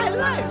in my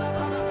life.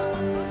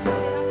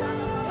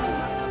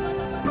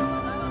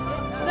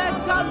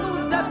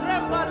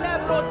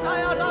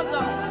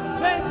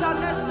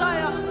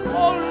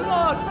 Oh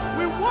Lord,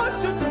 we want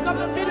you to come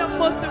and be the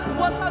most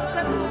important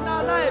person in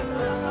our lives.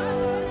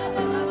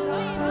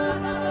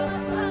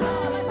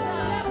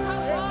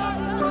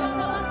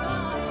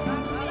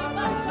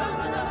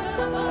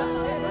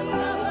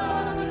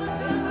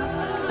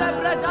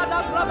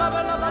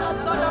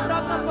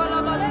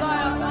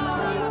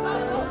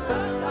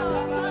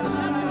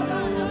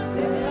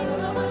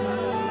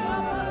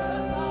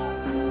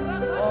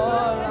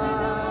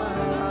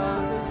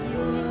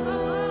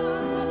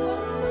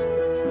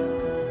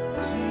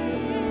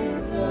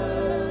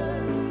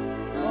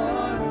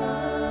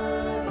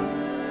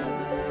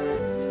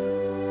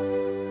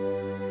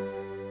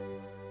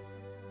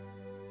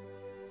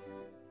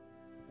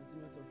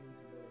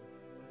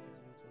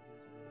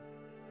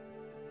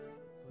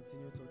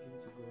 Continue talking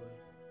to God.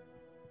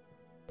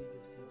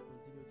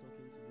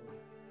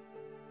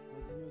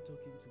 Continue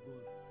talking to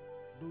God.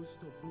 Don't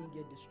stop. Don't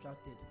get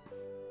distracted.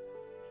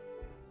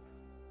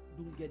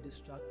 Don't get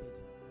distracted.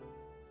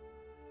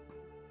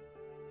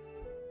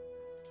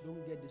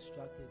 Don't get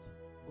distracted.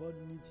 God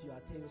needs your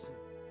attention.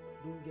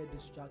 Don't get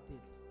distracted.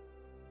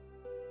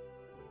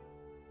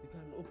 You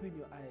can open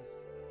your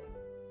eyes.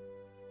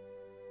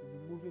 We'll be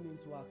moving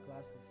into our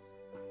classes.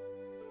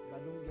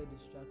 But don't get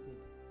distracted.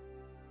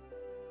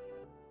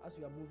 As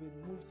we are moving,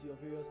 move to your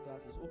various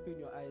classes. Open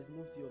your eyes,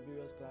 move to your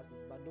various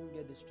classes, but don't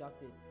get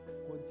distracted.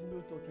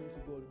 Continue talking to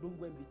God. Don't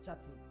go and be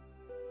chatting.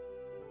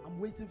 I'm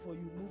waiting for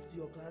you. Move to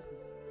your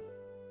classes.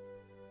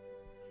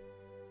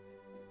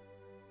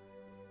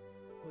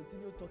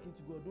 Continue talking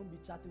to God. Don't be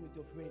chatting with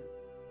your friend.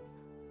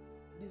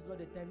 This is not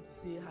the time to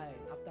say hi.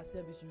 After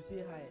service, you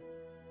say hi.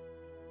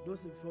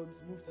 Those in front,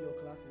 move to your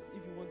classes.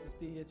 If you want to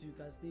stay here too, you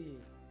can stay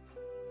here.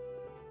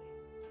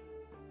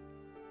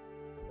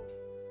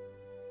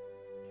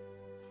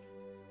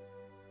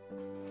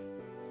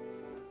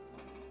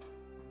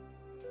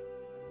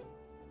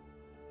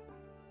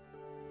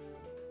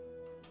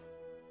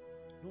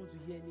 Don't want to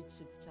hear any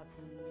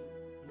chit-chatting,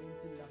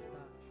 plenty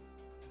laughter.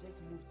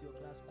 Just move to your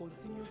class.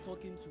 Continue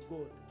talking to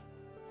God.